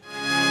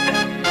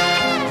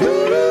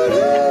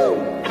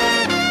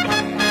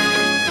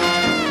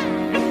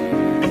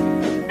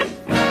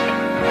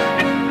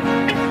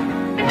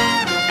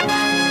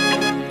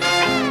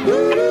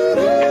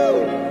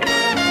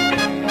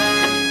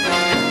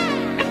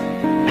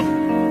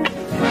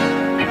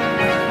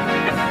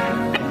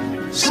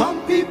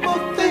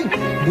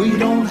 We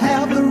don't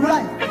have the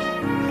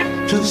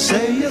right to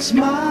say it's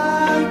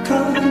my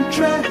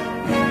country.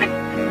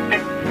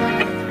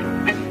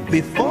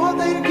 Before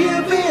they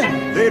give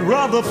in, they'd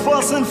rather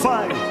fuss and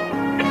fight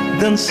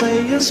than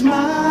say it's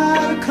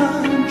my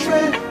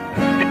country.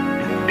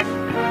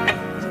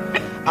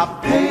 I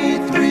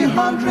paid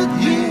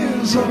 300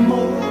 years or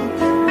more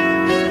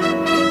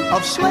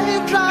of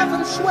slave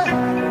driving sweat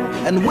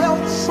and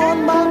welts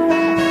on my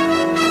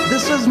back.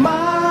 This is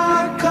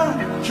my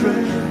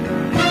country.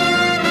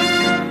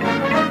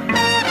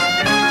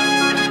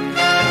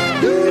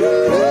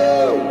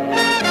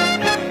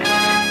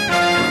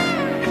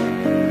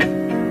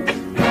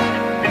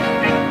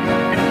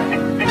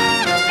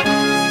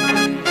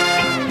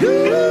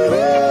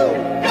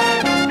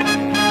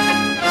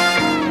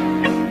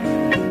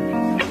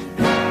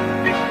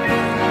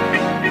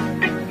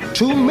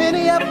 Too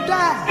many have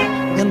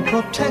died in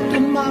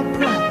protecting my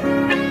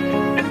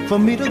pride. For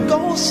me to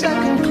go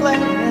second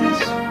class,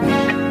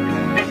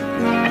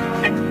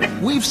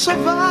 we've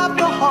survived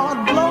a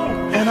hard blow,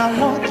 and I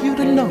want you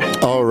to know.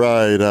 All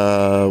right.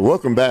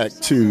 Welcome back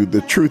to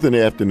The Truth in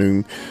the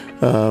Afternoon.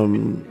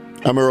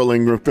 I'm Earl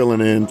Ingram filling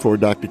in for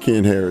Dr.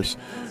 Ken Harris.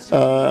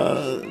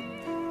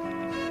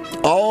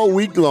 All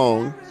week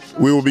long,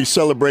 we will be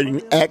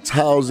celebrating Axe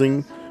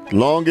Housing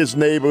Longest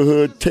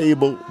Neighborhood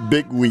Table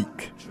Big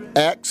Week.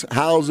 Axe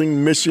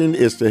Housing mission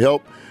is to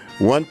help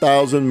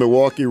 1,000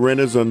 Milwaukee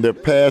renters on their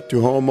path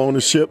to home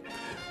ownership.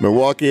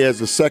 Milwaukee has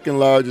the second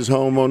largest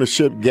home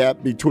ownership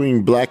gap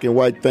between black and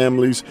white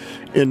families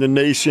in the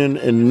nation,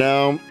 and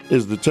now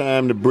is the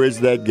time to bridge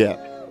that gap.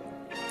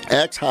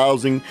 Axe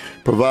Housing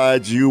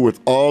provides you with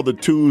all the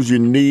tools you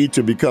need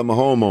to become a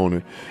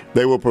homeowner.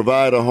 They will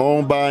provide a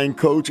home buying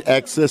coach,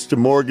 access to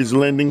mortgage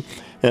lending,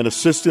 and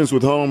assistance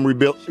with home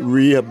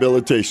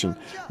rehabilitation.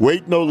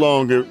 Wait no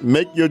longer.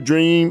 Make your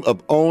dream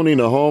of owning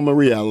a home a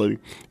reality.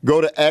 Go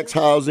to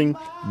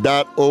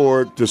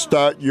axehousing.org to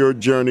start your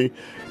journey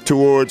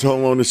towards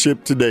home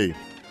ownership today.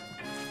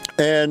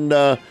 And,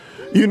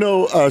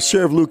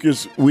 Sheriff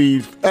Lucas,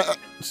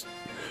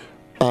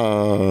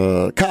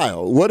 Kyle,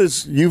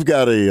 you've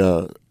got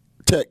a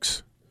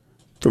text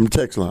from the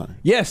text line.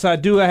 Yes, I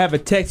do. I have a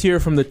text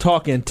here from the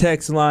talking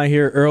text line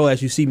here, Earl,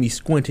 as you see me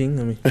squinting.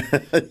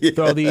 Let me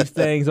throw these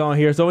things on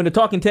here. So in the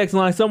talking text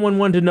line, someone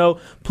wanted to know,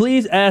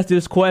 please ask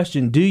this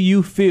question. Do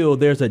you feel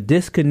there's a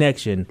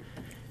disconnection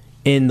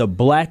in the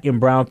black and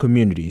brown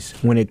communities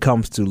when it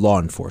comes to law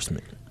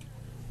enforcement?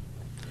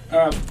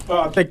 I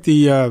think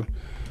the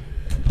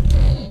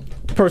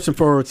person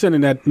for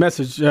sending that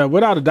message,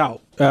 without a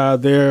doubt,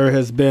 there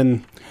has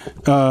been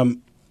a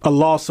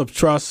loss of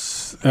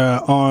trust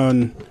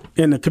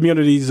in the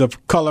communities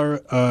of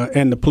color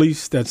and the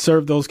police that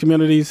serve those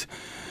communities.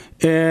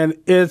 And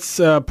it's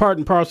part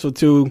and parcel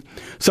to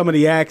some of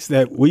the acts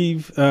that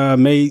we've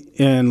made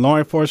in law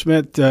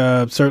enforcement.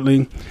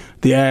 Certainly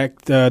the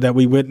act that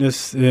we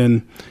witnessed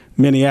in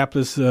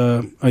Minneapolis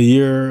a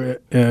year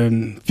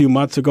and a few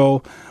months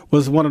ago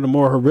was one of the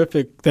more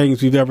horrific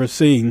things we've ever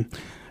seen,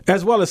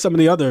 as well as some of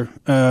the other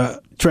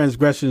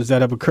transgressions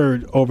that have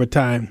occurred over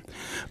time.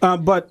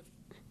 But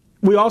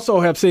we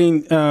also have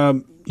seen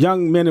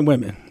young men and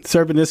women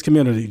serving this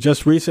community.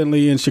 Just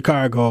recently in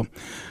Chicago,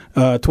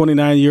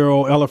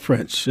 29-year-old Ella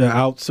French,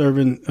 out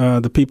serving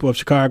the people of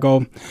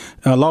Chicago,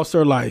 lost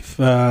her life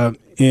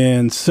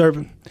in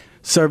serving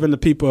the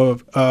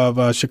people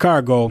of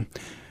Chicago.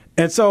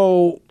 And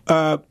so,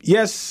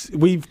 yes,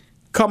 we've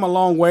come a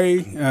long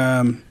way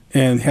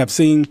and have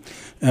seen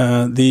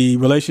the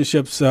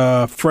relationships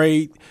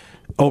frayed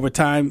over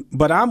time.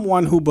 But I'm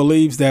one who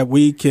believes that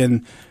we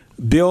can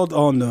build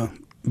on the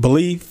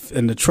belief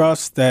and the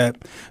trust that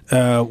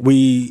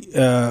we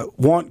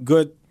want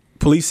good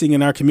policing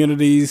in our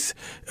communities.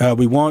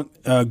 We want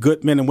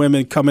good men and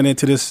women coming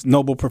into this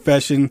noble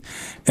profession.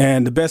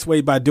 And the best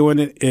way by doing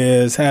it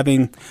is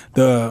having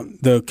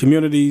the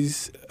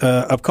communities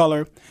of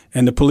color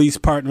and the police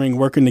partnering,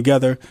 working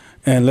together,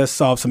 and let's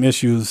solve some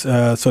issues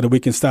so that we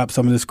can stop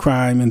some of this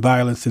crime and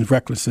violence and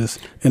recklessness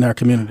in our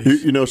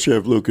communities. You know,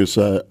 Sheriff Lucas,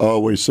 I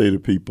always say to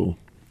people,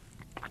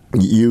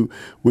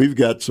 we've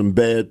got some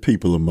bad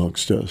people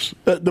amongst us.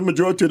 The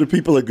majority of the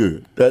people are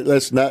good.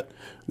 Let's not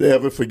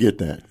ever forget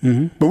that.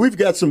 Mm-hmm. But we've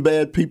got some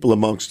bad people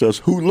amongst us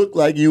who look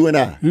like you and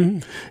I.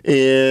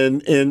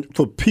 Mm-hmm. And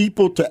for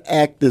people to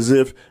act as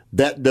if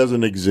that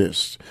doesn't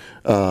exist,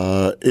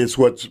 it's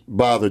what's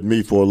bothered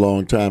me for a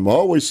long time. I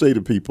always say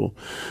to people,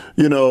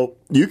 you know,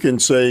 you can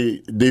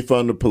say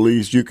defund the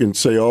police, you can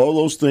say all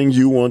those things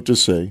you want to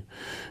say,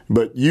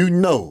 but you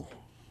know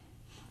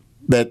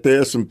that there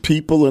are some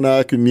people in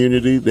our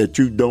community that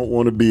you don't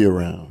want to be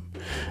around.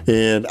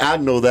 And I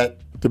know that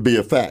to be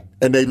a fact.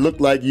 And they look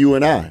like you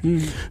and I.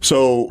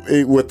 So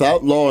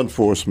without law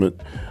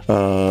enforcement,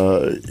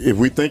 if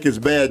we think it's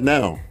bad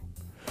now,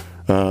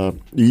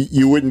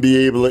 you wouldn't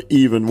be able to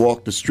even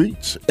walk the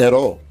streets at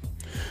all.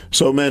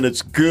 So, man,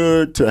 it's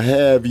good to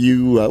have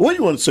you. What do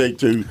you want to say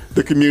to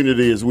the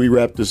community as we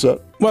wrap this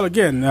up? Well,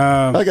 again,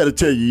 I got to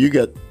tell you, you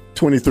got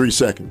 23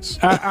 seconds.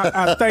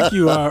 I thank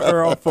you,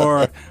 Earl,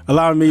 for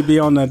allowing me to be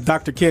on the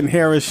Dr. Ken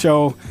Harris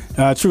Show,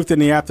 Truth in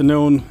the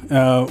Afternoon,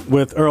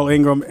 with Earl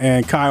Ingram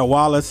and Kyle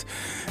Wallace.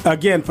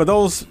 Again, for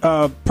those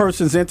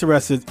persons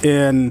interested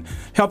in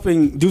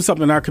helping do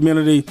something in our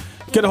community,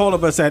 get a hold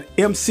of us at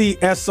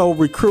MCSO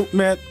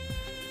Recruitment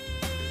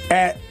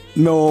at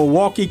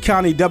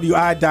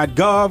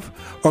MilwaukeeCountyWI.gov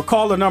or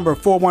call the number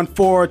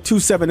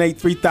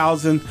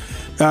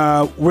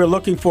 414-278-3000. We're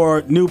looking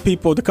for new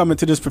people to come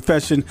into this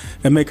profession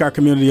and make our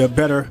community a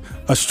better,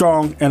 a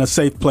strong, and a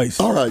safe place.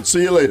 All right.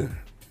 See you later.